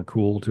want to sound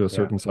cool to a yeah.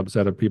 certain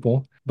subset of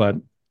people. But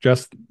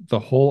just the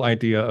whole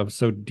idea of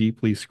so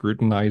deeply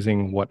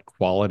scrutinizing what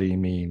quality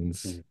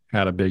means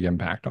had a big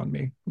impact on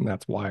me. And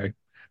that's why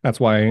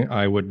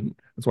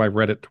I've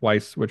read it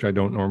twice, which I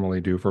don't normally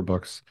do for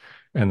books.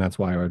 And that's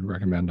why I would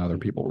recommend other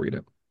people read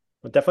it.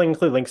 We'll definitely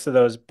include links to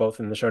those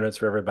both in the show notes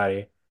for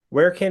everybody.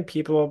 Where can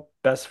people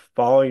best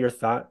follow your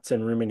thoughts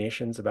and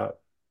ruminations about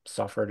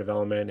software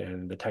development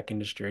and the tech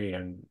industry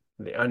and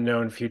the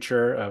unknown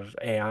future of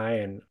AI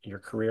and your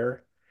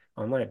career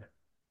online?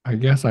 I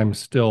guess I'm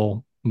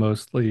still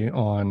mostly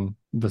on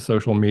the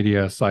social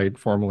media site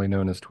formerly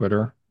known as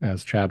Twitter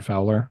as Chad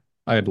Fowler.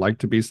 I'd like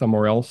to be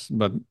somewhere else,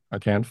 but I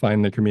can't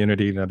find the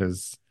community that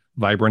is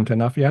vibrant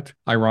enough yet.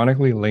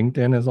 Ironically,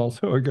 LinkedIn is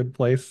also a good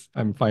place.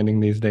 I'm finding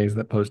these days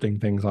that posting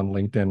things on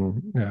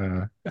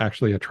LinkedIn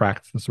actually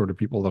attracts the sort of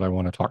people that I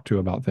want to talk to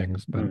about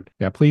things. But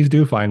yeah, please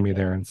do find me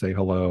there and say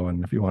hello.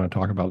 And if you want to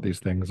talk about these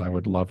things, I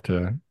would love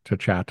to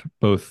chat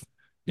both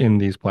in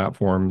these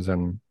platforms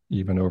and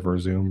even over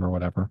Zoom or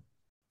whatever.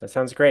 That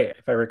sounds great.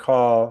 If I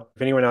recall,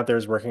 if anyone out there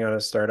is working on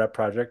a startup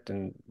project,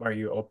 and are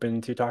you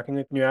open to talking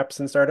to new apps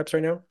and startups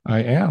right now?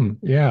 I am.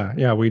 Yeah.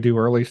 Yeah. We do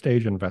early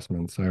stage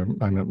investments.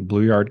 I'm at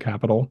Blue Yard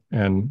Capital,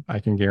 and I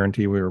can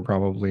guarantee we were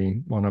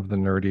probably one of the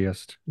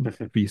nerdiest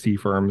VC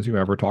firms you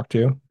ever talked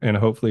to, in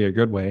hopefully a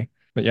good way.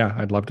 But yeah,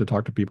 I'd love to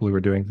talk to people who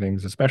are doing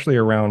things, especially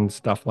around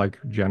stuff like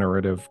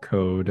generative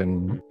code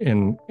and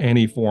in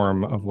any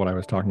form of what I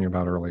was talking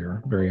about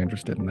earlier. Very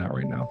interested in that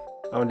right now.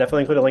 I'll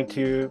definitely include a link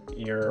to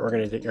your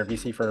organization, your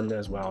VC firm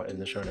as well in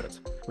the show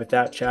notes. With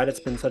that, Chad, it's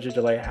been such a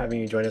delight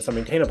having you join us on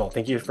Maintainable.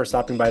 Thank you for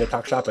stopping by to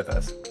talk shop with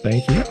us.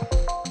 Thank you.